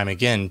time and time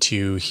again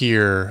to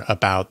hear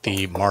about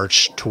the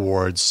march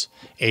towards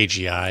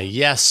AGI.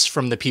 Yes,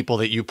 from the people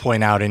that you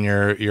point out in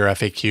your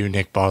FAQ,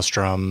 Nick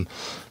Bostrom,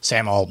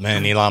 Sam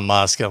Altman, Elon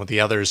Musk, and the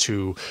others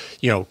who,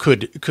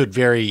 could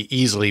very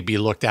easily be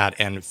looked at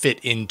and fit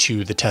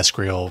into the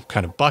TESCREAL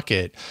kind of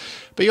bucket.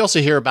 But you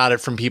also hear about it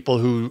from people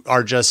who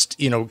are just,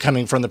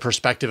 coming from the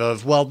perspective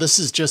of, well, this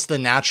is just the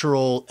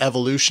natural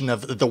evolution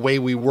of the way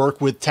we work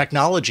with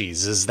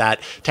technologies, is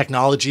that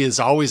technology is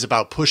always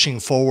about pushing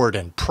forward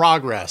and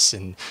progress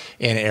and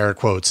in air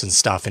quotes and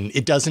stuff. And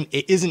it isn't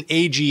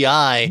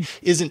AGI,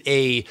 isn't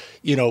a,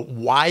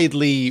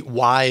 widely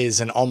wise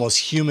and almost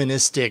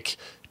humanistic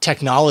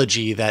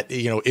technology that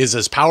is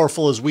as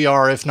powerful as we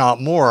are, if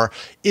not more.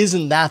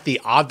 Isn't that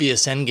the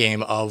obvious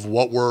endgame of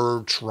what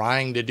we're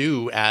trying to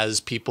do as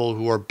people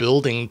who are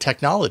building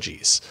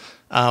technologies?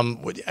 I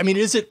mean,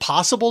 is it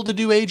possible to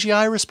do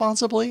AGI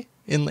responsibly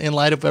in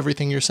light of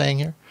everything you're saying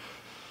here?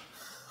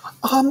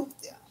 I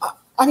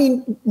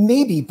mean,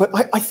 maybe, but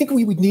I think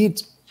we would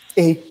need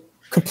a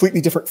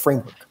completely different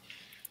framework.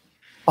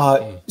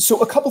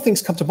 So a couple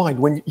things come to mind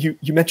when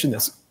you mentioned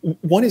this.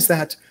 One is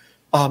that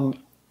 20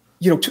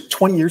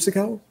 years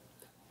ago,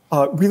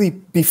 really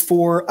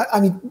before,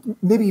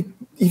 maybe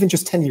even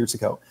just 10 years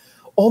ago,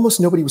 almost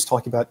nobody was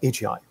talking about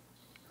AGI.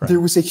 Right. There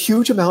was a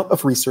huge amount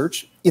of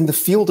research in the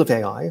field of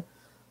AI,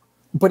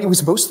 but it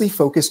was mostly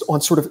focused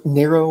on sort of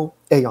narrow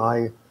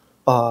AI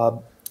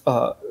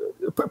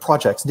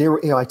projects, narrow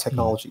AI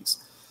technologies.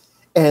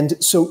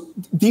 And so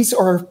these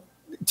are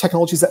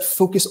technologies that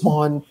focus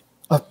on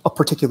a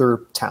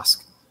particular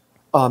task.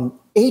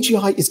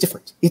 AGI is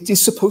different. It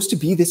is supposed to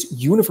be this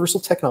universal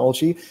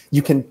technology.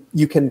 You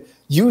can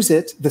use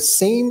it, the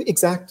same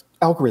exact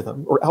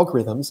algorithm or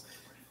algorithms,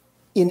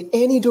 in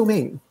any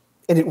domain,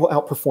 and it will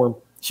outperform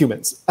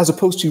humans, as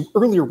opposed to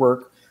earlier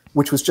work,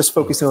 which was just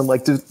focusing on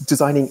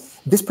designing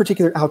this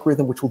particular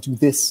algorithm, which will do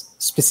this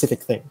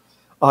specific thing.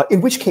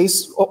 In which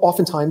case,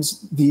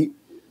 oftentimes the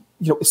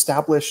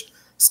established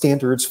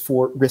standards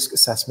for risk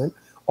assessment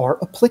are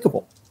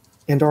applicable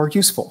and are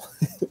useful.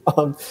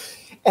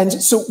 And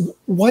so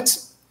what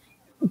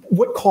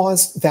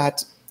caused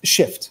that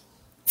shift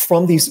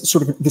from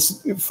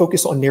this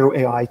focus on narrow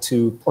AI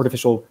to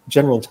artificial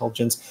general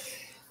intelligence?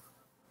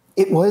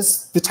 It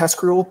was the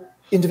TESCREAL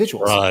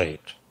individuals,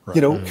 right.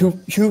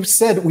 Who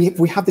said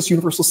we have this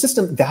universal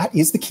system that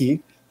is the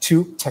key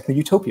to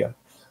techno-utopia.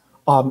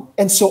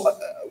 And so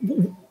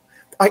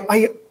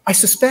I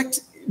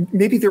suspect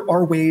maybe there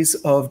are ways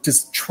of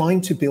just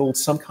trying to build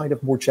some kind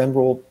of more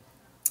general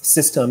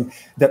system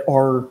that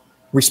are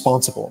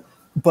responsible.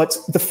 But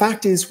the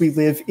fact is we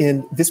live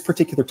in this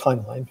particular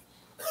timeline.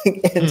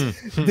 And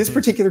this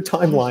particular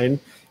timeline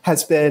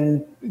has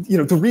been,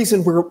 the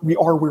reason we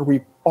are where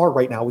we are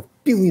right now, with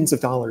billions of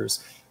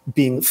dollars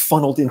being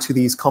funneled into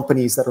these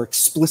companies that are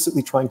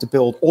explicitly trying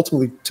to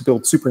ultimately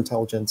build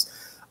superintelligence,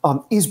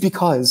 is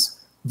because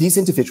these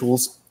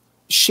individuals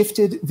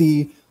shifted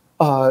the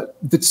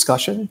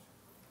discussion.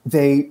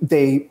 They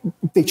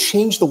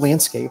changed the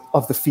landscape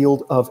of the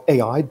field of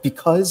AI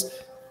because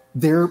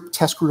their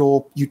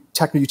TESCREAL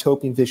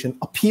techno-utopian vision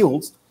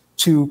appealed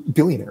to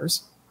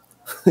billionaires,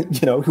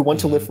 who want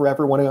to live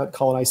forever, want to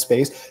colonize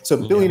space. So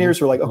the billionaires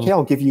are like, okay,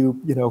 I'll give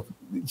you, a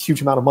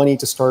huge amount of money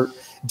to start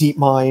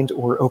DeepMind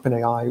or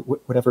OpenAI,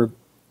 whatever.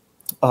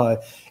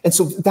 And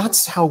so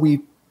that's how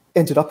we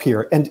ended up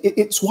here. And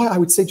it's why I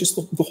would say just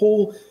the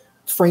whole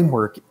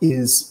framework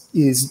is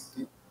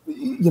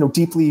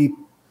deeply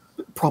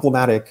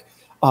problematic.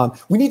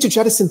 We need to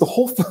jettison the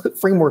whole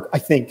framework, I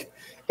think,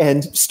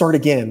 and start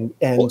again.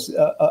 And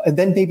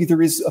then maybe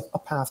there is a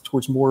path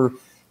towards more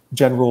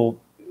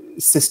general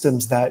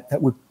systems that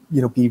would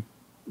be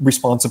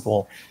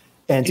responsible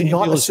and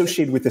not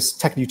associated with this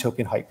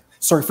techno-utopian hype.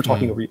 Sorry for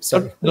talking over you.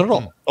 Sorry. Not at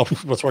all. Oh,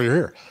 that's why you're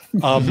here.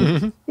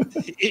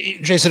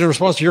 Jason, in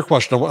response to your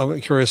question,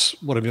 I'm curious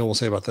what Émile will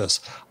say about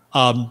this.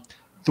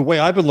 The way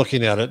I've been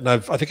looking at it, and I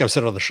think I've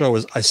said it on the show,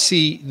 is I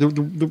see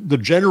the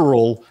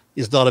general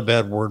is not a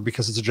bad word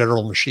because it's a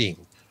general machine.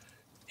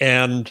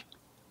 And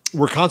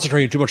we're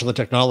concentrating too much on the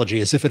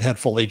technology as if it had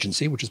full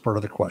agency, which is part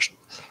of the question.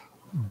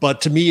 But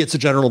to me, it's a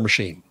general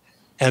machine.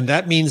 And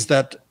that means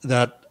that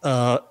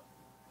AI,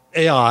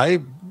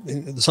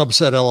 the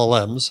subset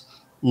LLMs,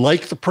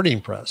 like the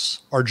printing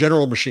press, are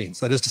general machines.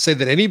 That is to say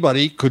that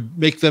anybody could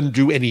make them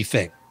do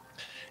anything.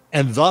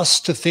 And thus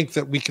to think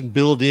that we can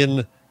build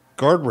in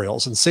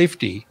guardrails and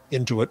safety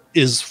into it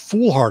is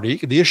foolhardy.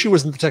 The issue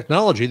isn't the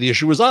technology. The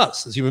issue is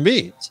us as human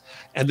beings.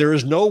 And there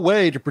is no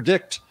way to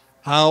predict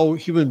how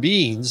human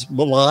beings,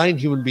 malign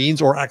human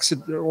beings,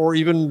 or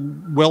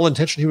even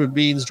well-intentioned human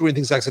beings doing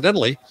things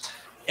accidentally,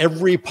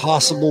 every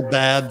possible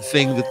bad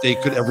thing that they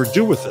could ever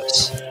do with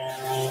this.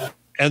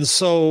 And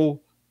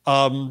so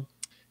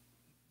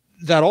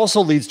that also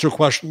leads to a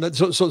question.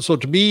 So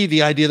to me,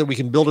 the idea that we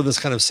can build in this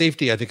kind of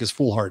safety, I think, is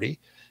foolhardy,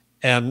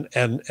 and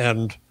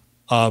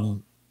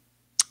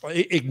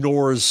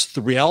ignores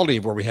the reality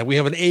of where we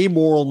have an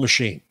amoral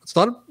machine.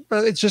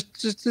 It's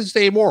just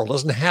amoral. It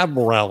doesn't have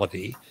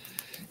morality.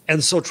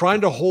 And so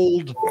trying to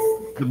hold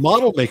the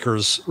model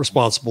makers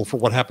responsible for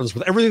what happens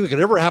with everything that could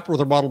ever happen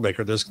with a model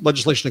maker. There's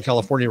legislation in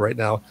California right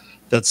now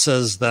that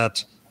says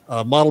that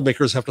model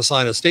makers have to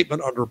sign a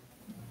statement under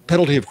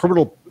penalty of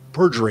criminal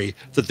perjury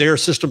that their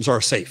systems are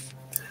safe,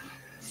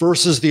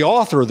 versus the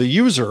author, the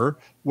user,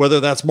 whether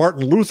that's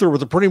Martin Luther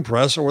with a printing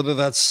press or whether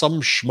that's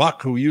some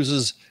schmuck who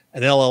uses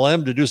an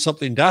LLM to do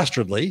something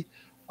dastardly.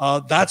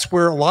 That's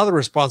where a lot of the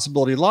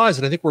responsibility lies.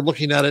 And I think we're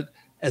looking at it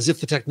as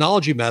if the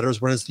technology matters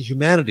when it's the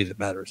humanity that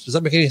matters. Does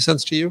that make any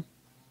sense to you?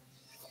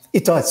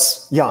 It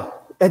does, yeah.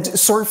 And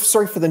sorry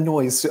for the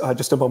noise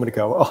just a moment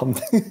ago.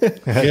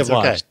 It's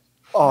okay.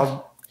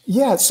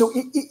 Yeah, so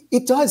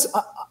it does.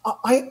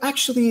 I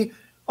actually,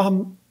 I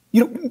mean,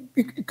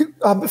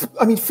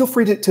 feel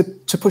free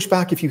to push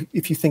back if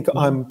you think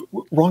I'm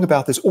wrong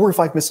about this, or if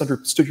I've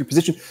misunderstood your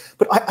position.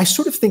 But I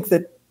sort of think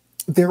that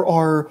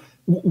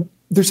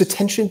there's a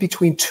tension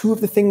between two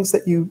of the things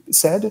that you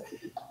said.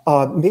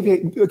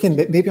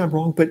 Maybe I'm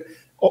wrong, but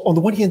on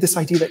the one hand, this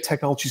idea that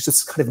technology is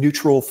just kind of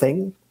neutral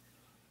thing.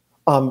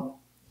 No,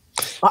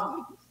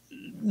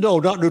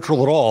 not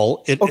neutral at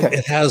all.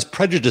 It has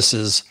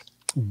prejudices,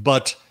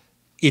 but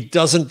it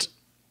doesn't.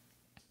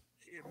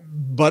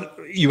 But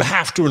you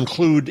have to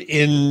include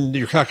in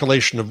your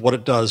calculation of what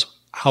it does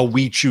how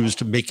we choose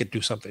to make it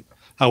do something,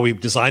 how we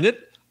design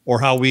it, or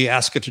how we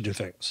ask it to do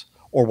things,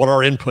 or what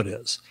our input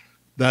is.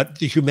 That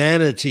the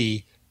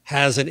humanity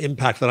has an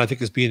impact that I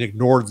think is being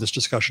ignored in this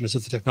discussion, as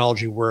if the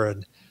technology were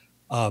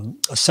a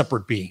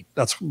separate being.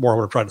 That's more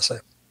what I'm trying to say.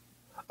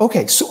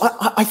 Okay, so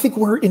I think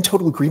we're in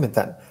total agreement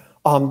then.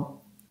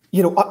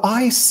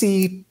 I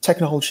see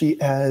technology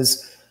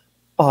as,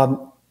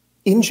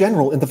 in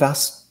general, in the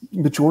vast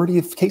majority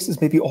of cases,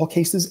 maybe all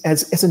cases,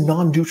 as a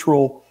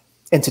non-neutral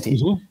entity.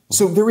 Mm-hmm.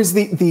 So there is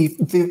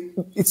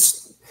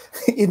it's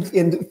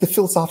in the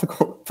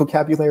philosophical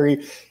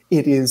vocabulary,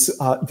 it is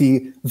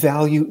the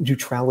value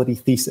neutrality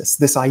thesis.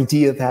 This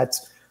idea that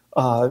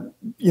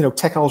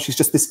technology is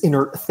just this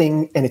inert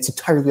thing, and it's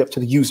entirely up to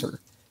the user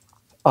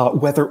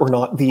whether or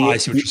not I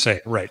see what you're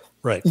saying. Right.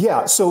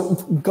 Yeah. So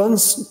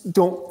guns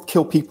don't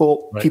kill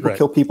people. People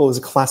kill people is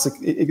a classic.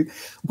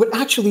 But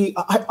actually,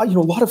 a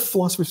lot of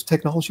philosophers of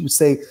technology would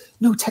say,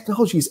 no,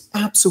 technology is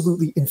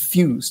absolutely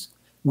infused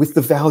with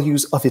the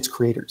values of its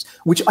creators,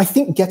 which I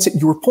think gets at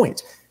your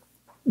point.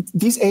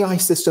 These AI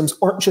systems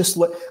aren't just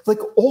like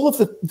all of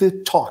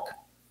the talk.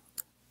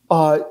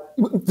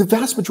 The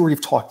vast majority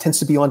of talk tends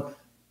to be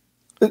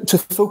to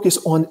focus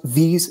on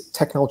these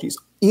technologies.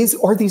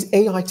 Are these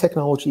AI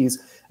technologies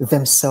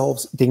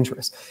themselves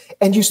dangerous?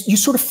 And you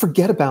sort of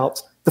forget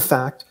about the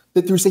fact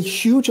that there's a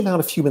huge amount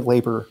of human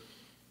labor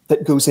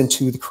that goes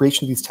into the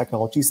creation of these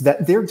technologies,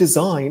 that their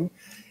design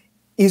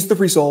is the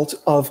result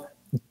of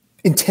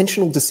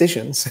intentional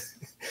decisions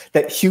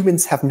that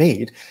humans have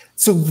made.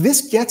 So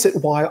this gets at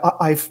why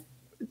I've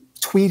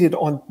tweeted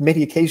on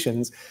many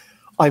occasions,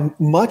 I'm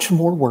much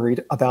more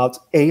worried about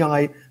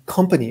AI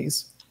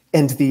companies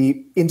and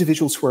the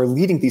individuals who are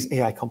leading these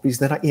AI companies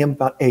than I am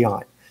about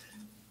AI.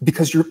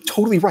 Because you're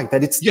totally right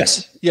that it's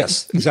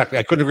yes, exactly.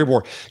 I couldn't agree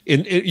more.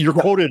 You're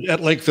quoted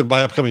at length in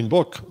my upcoming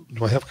book.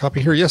 Do I have a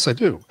copy here? Yes, I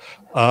do.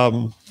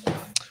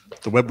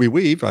 The Web We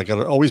Weave. I got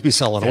to always be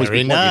selling. Always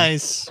Very be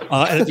nice.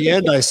 And at the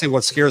end, I say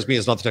what scares me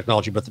is not the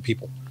technology, but the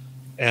people.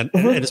 And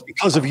it's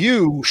because of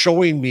you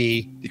showing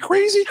me the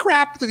crazy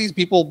crap that these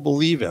people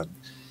believe in.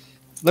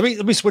 Let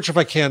me switch, if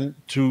I can,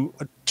 to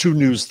two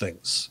news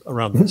things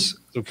around this.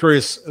 I'm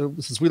curious.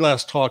 Since we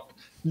last talked,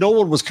 no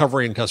one was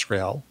covering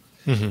TESCREAL.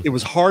 Mm-hmm. It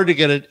was hard to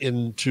get it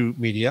into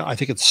media. I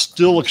think it's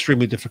still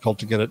extremely difficult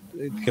to get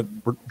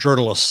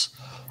journalists.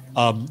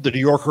 The New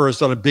Yorker has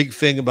done a big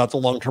thing about the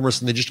long-termists,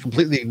 and they just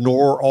completely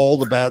ignore all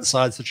the bad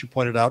sides that you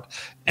pointed out.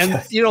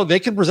 And, they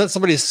can present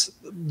somebody's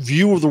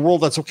view of the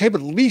world. That's okay.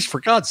 But at least, for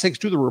God's sakes,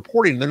 do the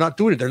reporting. They're not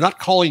doing it. They're not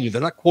calling you.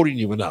 They're not quoting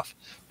you enough,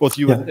 both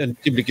you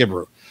and Tim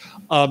DeGibberu.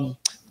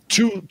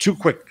 Two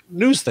quick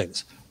news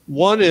things.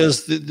 One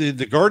is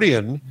the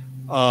Guardian,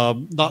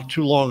 not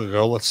too long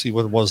ago, let's see,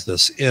 when was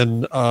this?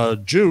 In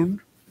June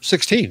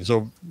 16,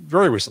 so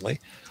very recently,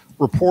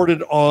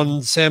 reported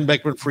on Sam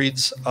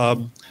Bankman-Fried's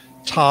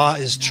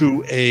ties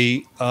to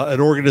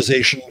an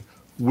organization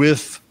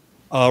with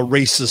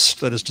racist,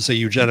 that is to say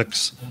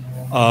eugenics,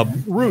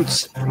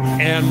 roots.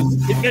 And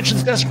it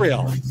mentions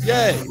TESCREAL.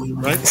 Yay,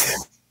 right?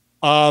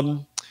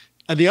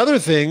 And the other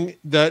thing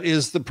that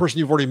is the person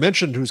you've already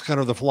mentioned, who's kind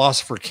of the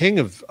philosopher king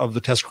of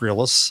the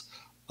TESCREALists,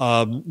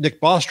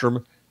 Nick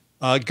Bostrom,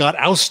 got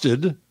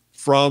ousted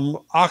from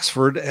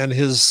Oxford, and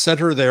his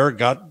center there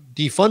got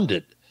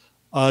defunded.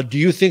 Do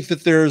you think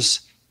that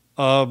there's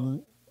a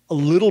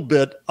little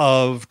bit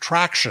of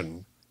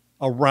traction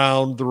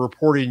around the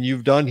reporting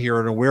you've done here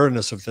and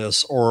awareness of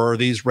this, or are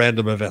these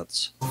random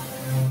events?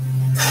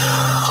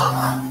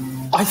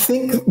 I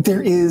think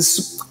there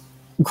is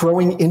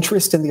growing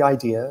interest in the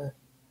idea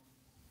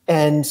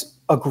and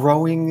a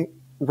growing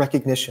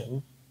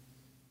recognition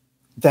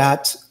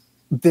that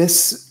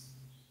this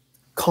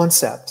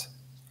concept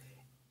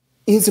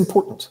is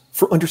important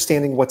for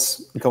understanding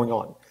what's going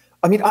on.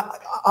 I mean,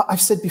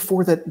 I've said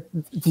before that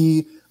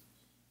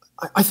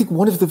I think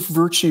one of the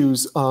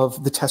virtues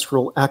of the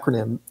TESCREAL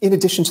acronym, in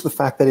addition to the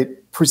fact that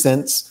it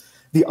presents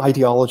the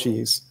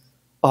ideologies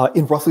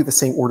in roughly the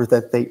same order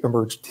that they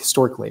emerged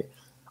historically,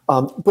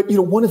 but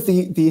one of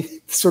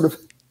the sort of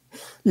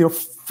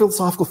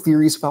philosophical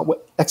theories about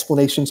what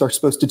explanations are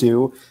supposed to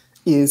do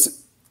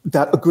is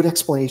that a good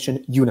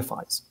explanation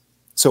unifies.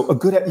 So a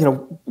good,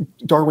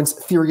 Darwin's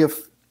theory of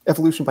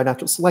evolution by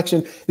natural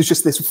selection, there's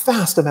just this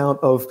vast amount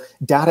of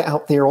data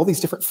out there, all these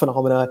different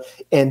phenomena,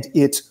 and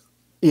it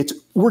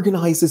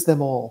organizes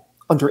them all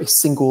under a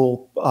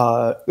single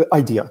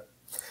idea.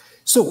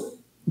 So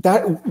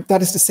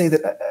that is to say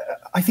that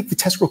I think the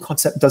TESCREAL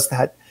concept does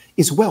that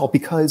as well,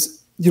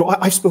 because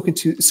I've spoken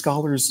to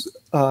scholars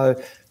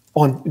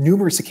on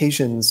numerous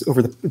occasions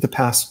over the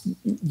past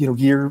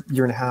year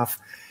and a half,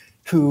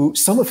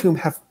 some of whom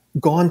have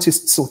gone to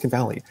Silicon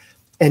Valley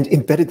and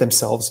embedded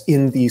themselves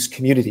in these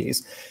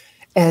communities.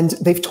 And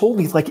they've told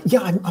me, like,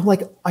 yeah, I'm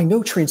like, I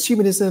know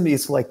transhumanism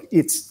is like,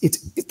 it's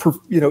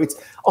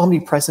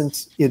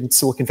omnipresent in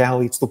Silicon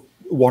Valley. It's the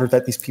water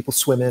that these people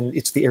swim in.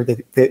 It's the air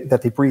that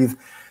they breathe.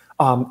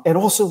 And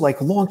also like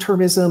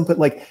long-termism, but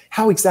like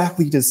how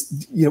exactly does,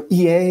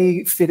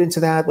 EA fit into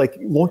that? Like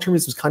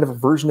long-termism is kind of a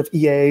version of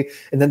EA.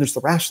 And then there's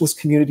the rationalist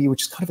community,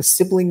 which is kind of a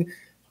sibling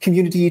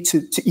community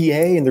to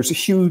EA. And there's a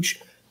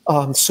huge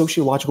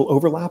sociological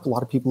overlap. A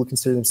lot of people who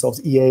consider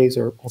themselves EAs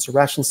are also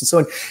rationalists and so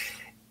on.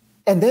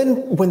 And then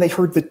when they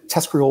heard the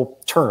TESCREAL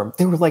term,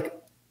 they were like,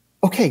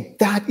 okay,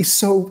 that is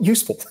so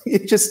useful.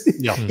 It's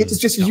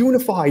just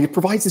unified. It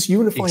provides this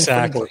unifying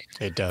framework.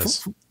 It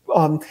does.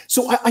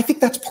 So I think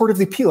that's part of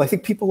the appeal. I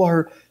think people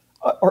are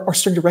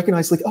starting to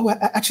recognize, like, oh,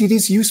 actually, it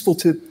is useful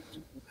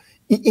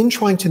in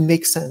trying to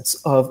make sense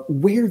of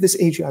where this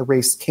AGI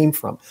race came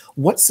from,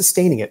 what's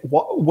sustaining it,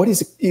 what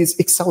is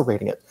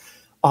accelerating it.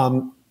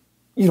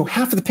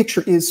 Half of the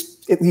picture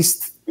is, at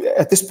least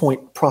at this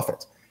point,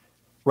 profit,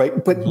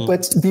 right?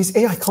 But these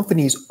AI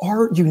companies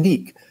are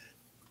unique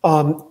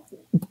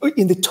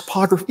in the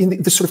topography,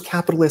 in the sort of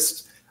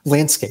capitalist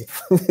landscape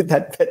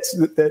that's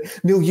the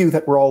milieu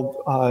that we're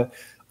all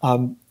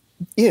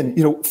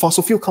in.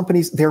 Fossil fuel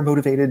companies, they're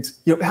motivated.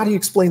 How do you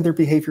explain their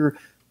behavior?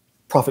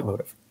 Profit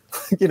motive.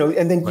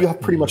 And then you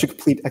have pretty much a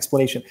complete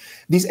explanation.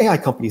 These AI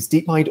companies,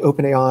 DeepMind,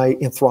 OpenAI,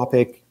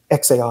 Anthropic,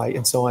 XAI,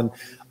 and so on.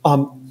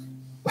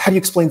 How do you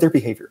explain their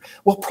behavior?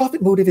 Well,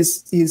 profit motive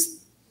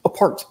is a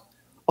part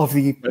of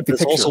the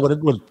picture. Also,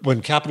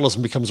 when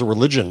capitalism becomes a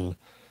religion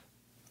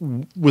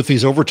with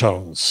these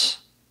overtones,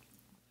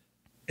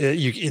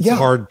 it's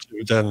hard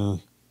to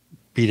then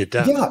beat it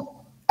down. Yeah,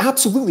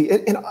 absolutely.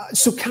 And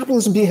so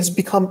capitalism has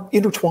become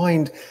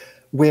intertwined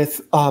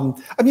with,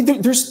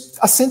 there's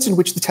a sense in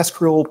which the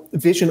TESCREAL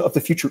vision of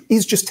the future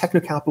is just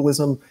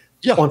techno-capitalism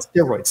on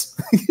steroids.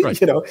 Right.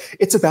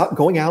 It's about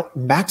going out,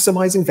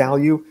 maximizing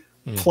value,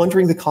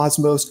 plundering the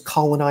cosmos,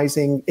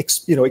 colonizing,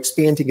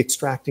 expanding,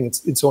 extracting,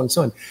 and so on and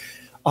so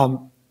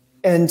on.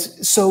 And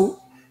so,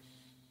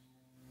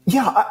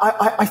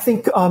 I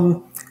think,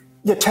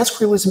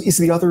 TESCREALism is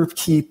the other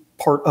key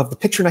part of the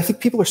picture. And I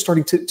think people are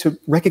starting to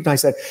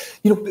recognize that,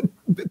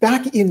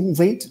 back in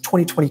late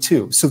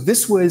 2022. So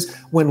this was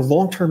when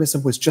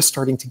long-termism was just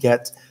starting to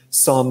get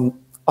some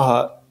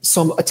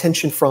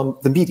attention from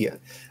the media.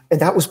 And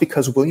that was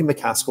because William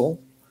McCaskill,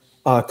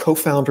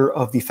 co-founder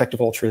of the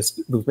Effective Altruist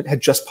movement, had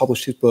just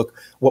published his book,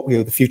 What We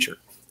Owe the Future.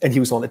 And he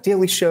was on a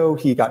Daily Show.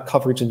 He got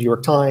coverage in New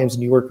York Times,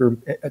 New Yorker,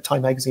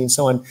 Time Magazine, and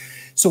so on.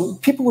 So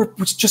people were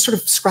just sort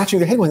of scratching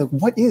their head, going,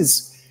 what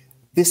is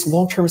this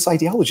long-termist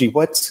ideology?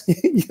 What,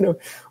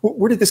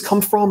 where did this come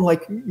from?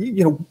 Like,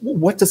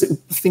 what does it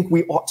think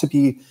we ought to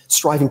be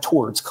striving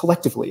towards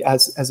collectively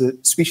as a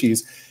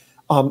species?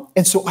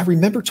 And so I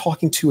remember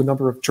talking to a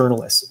number of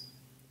journalists,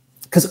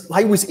 because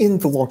I was in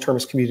the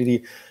long-termist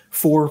community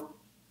for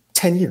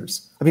 10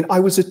 years. I mean, I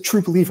was a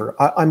true believer.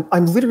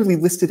 I'm literally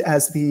listed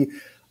as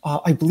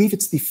I believe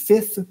it's the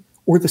fifth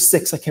or the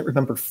sixth, I can't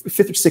remember,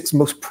 fifth or sixth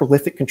most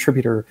prolific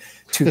contributor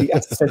to the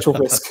existential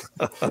risk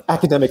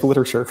academic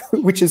literature,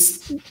 which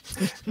is,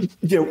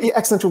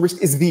 existential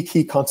risk is the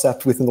key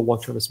concept within the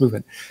long-termist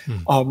movement.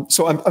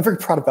 So I'm very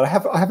proud of that. I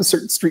have a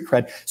certain street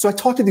cred. So I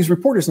talk to these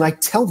reporters and I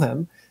tell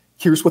them,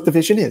 here's what the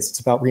vision is. It's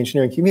about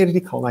re-engineering humanity,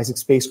 colonizing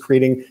space,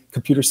 creating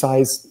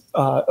computer-sized,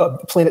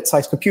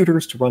 planet-sized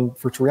computers to run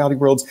virtual reality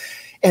worlds.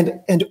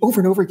 And over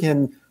and over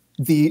again,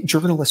 the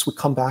journalists would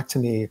come back to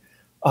me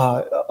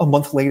a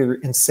month later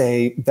and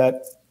say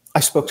that I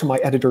spoke to my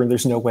editor and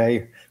there's no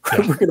way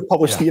we're going to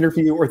publish the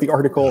interview or the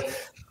article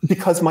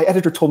because my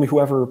editor told me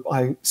whoever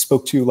I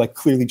spoke to like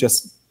clearly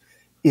just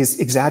is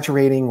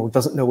exaggerating or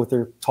doesn't know what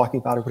they're talking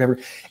about or whatever.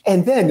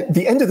 And then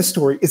the end of the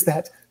story is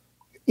that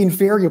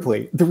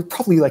invariably, there were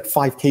probably like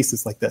 5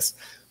 cases like this,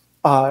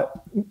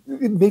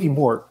 maybe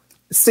more.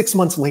 6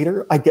 months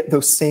later, I get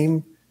those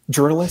same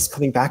journalists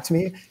coming back to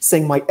me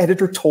saying, my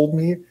editor told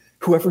me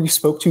whoever you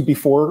spoke to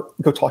before,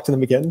 go talk to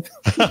them again.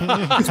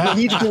 Because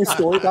we need to do a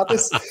story about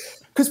this.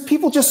 Because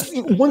people just,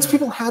 once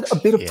people had a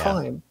bit of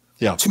time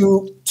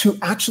to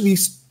actually,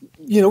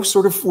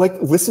 sort of like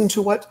listen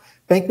to what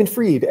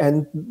Bankman-Fried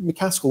and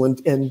McCaskill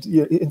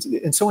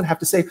and so on have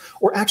to say,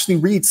 or actually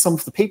read some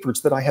of the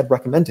papers that I had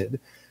recommended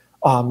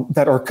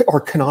that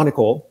are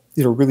canonical,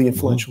 really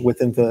influential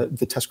within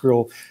the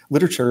TESCREAL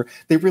literature,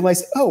 they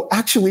realize, oh,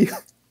 actually,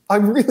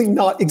 I'm really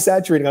not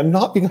exaggerating. I'm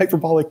not being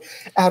hyperbolic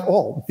at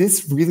all.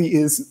 This really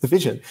is the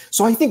vision.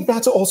 So I think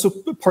that's also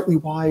partly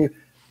why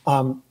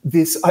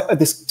this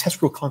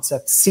TESCREAL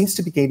concept seems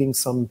to be gaining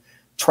some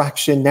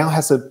traction. Now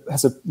has a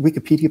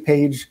Wikipedia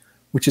page,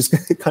 which is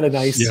kind of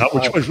nice. Yeah,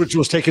 which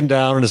was taken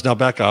down and is now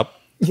back up.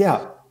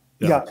 Yeah.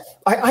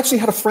 I actually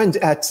had a friend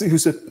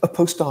who's a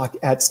postdoc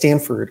at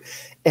Stanford,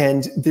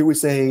 and there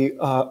was a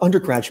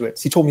undergraduate.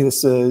 He told me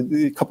this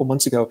a couple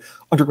months ago.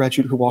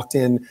 Undergraduate who walked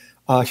in,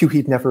 who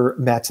he'd never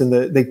met, and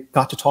they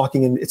got to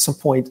talking. And at some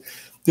point,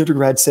 the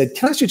undergrad said,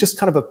 "Can I ask you just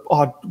kind of an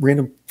odd,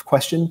 random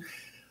question?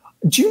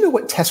 Do you know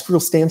what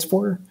TESCREAL stands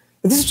for?"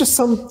 And this is just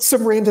some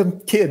random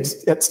kid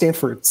at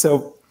Stanford.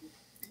 So,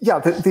 yeah,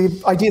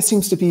 the idea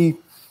seems to be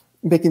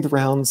making the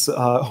rounds.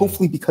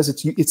 Hopefully, because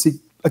it's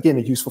again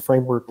a useful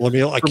framework. Well,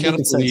 Émile, I can't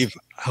believe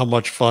how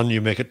much fun you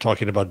make it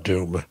talking about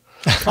doom.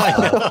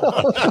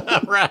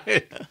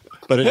 Right.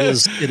 But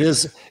it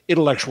is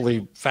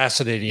intellectually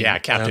fascinating. Yeah,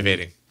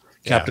 captivating.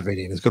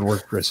 Captivating is a good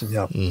word, Chris.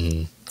 Yeah.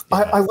 Mm-hmm.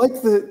 I like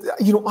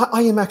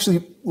I am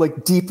actually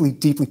like deeply,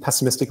 deeply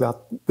pessimistic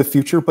about the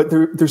future, but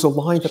there's a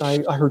line that I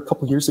heard a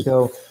couple years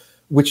ago,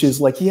 which is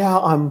like,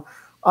 I'm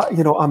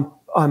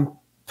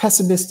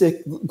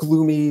pessimistic,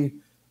 gloomy,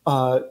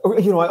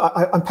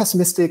 I'm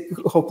pessimistic,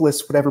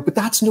 hopeless, whatever, but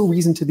that's no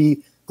reason to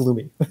be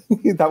gloomy.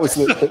 That was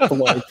the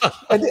line.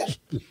 And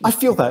I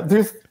feel that.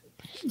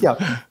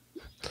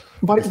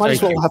 Might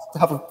as well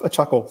have a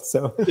chuckle.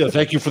 So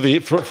thank you for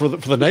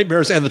the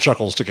nightmares and the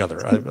chuckles together.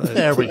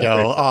 There we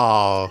go.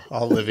 Oh,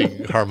 all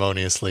living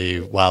harmoniously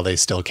while they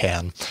still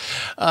can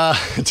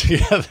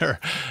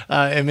together.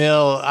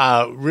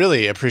 Émile,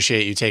 really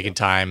appreciate you taking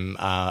time.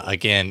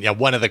 Again,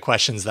 one of the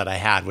questions that I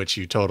had, which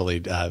you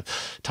totally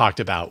talked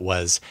about,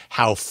 was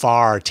how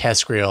far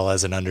TESCREAL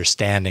as an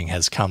understanding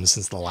has come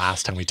since the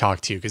last time we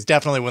talked to you. Because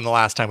definitely when the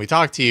last time we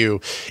talked to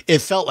you, it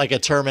felt like a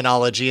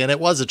terminology, and it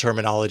was a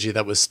terminology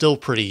that was still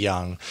pretty young.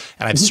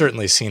 And I've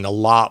certainly seen a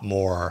lot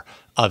more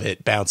of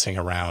it bouncing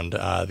around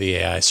the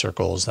AI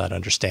circles, that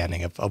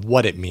understanding of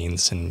what it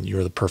means. And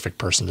you're the perfect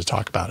person to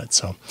talk about it.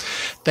 So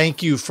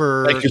thank you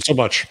so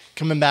much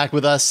coming back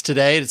with us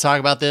today to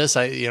talk about this.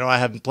 I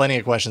have plenty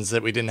of questions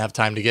that we didn't have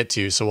time to get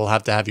to, so we'll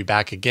have to have you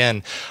back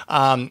again.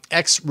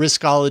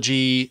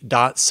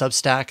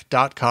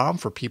 xriskology.substack.com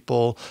for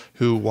people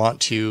who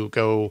want to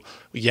go,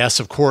 yes,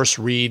 of course,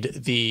 read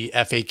the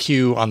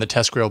FAQ on the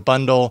TESCREAL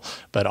bundle,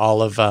 but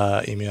all of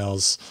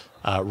Émile's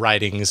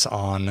writings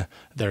on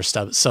their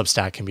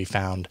Substack can be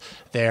found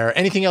there.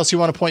 Anything else you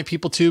want to point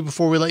people to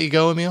before we let you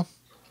go, Émile?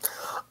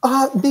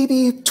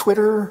 Maybe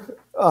Twitter.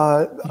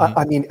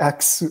 I mean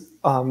X.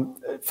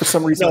 For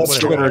some reason, it's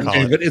Twitter.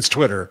 It's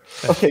Twitter.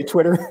 Okay,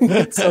 Twitter.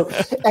 So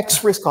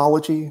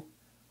xriskology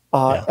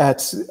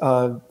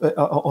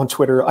on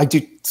Twitter. I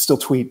do still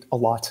tweet a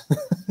lot,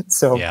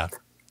 so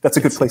that's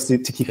a good place to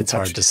keep in touch. It's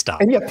hard to stop.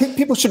 And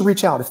people should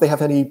reach out if they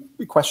have any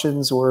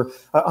questions, or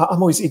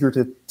I'm always eager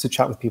to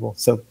chat with people.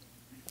 So.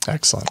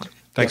 Excellent.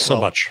 Thanks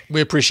so much. We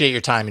appreciate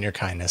your time and your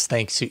kindness.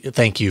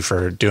 Thank you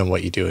for doing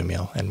what you do,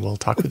 Émile, and we'll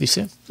talk with you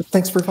soon.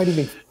 Thanks for inviting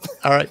me.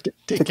 All right.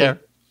 Take care.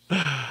 All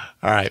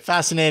right.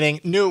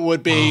 Fascinating. Knew it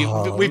would be.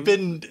 We've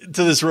been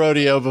to this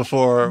rodeo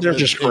before. They're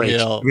just great.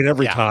 Émile. I mean,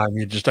 every time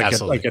you just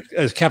I get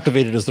as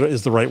captivated is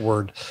the right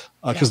word,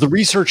 because the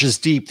research is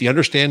deep. The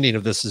understanding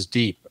of this is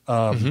deep.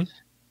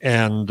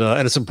 And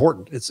it's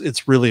important.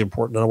 It's really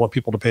important, and I want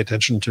people to pay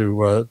attention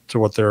to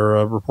what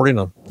they're reporting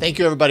on. Thank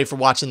you, everybody, for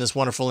watching this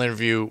wonderful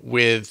interview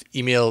with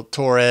Émile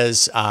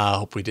Torres.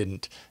 Hope we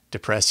didn't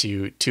depress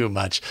you too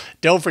much.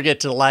 Don't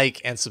forget to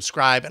like and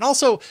subscribe, and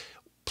also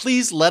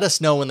please let us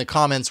know in the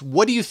comments,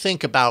 what do you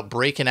think about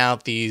breaking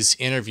out these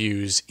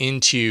interviews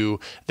into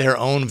their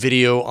own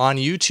video on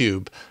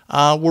YouTube?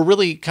 We're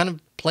really kind of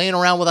playing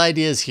around with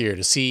ideas here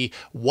to see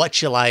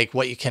what you like,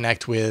 what you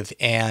connect with,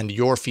 and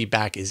your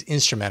feedback is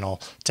instrumental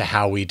to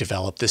how we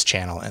develop this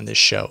channel and this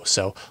show.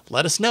 So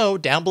let us know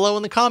down below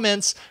in the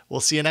comments.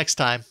 We'll see you next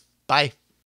time. Bye.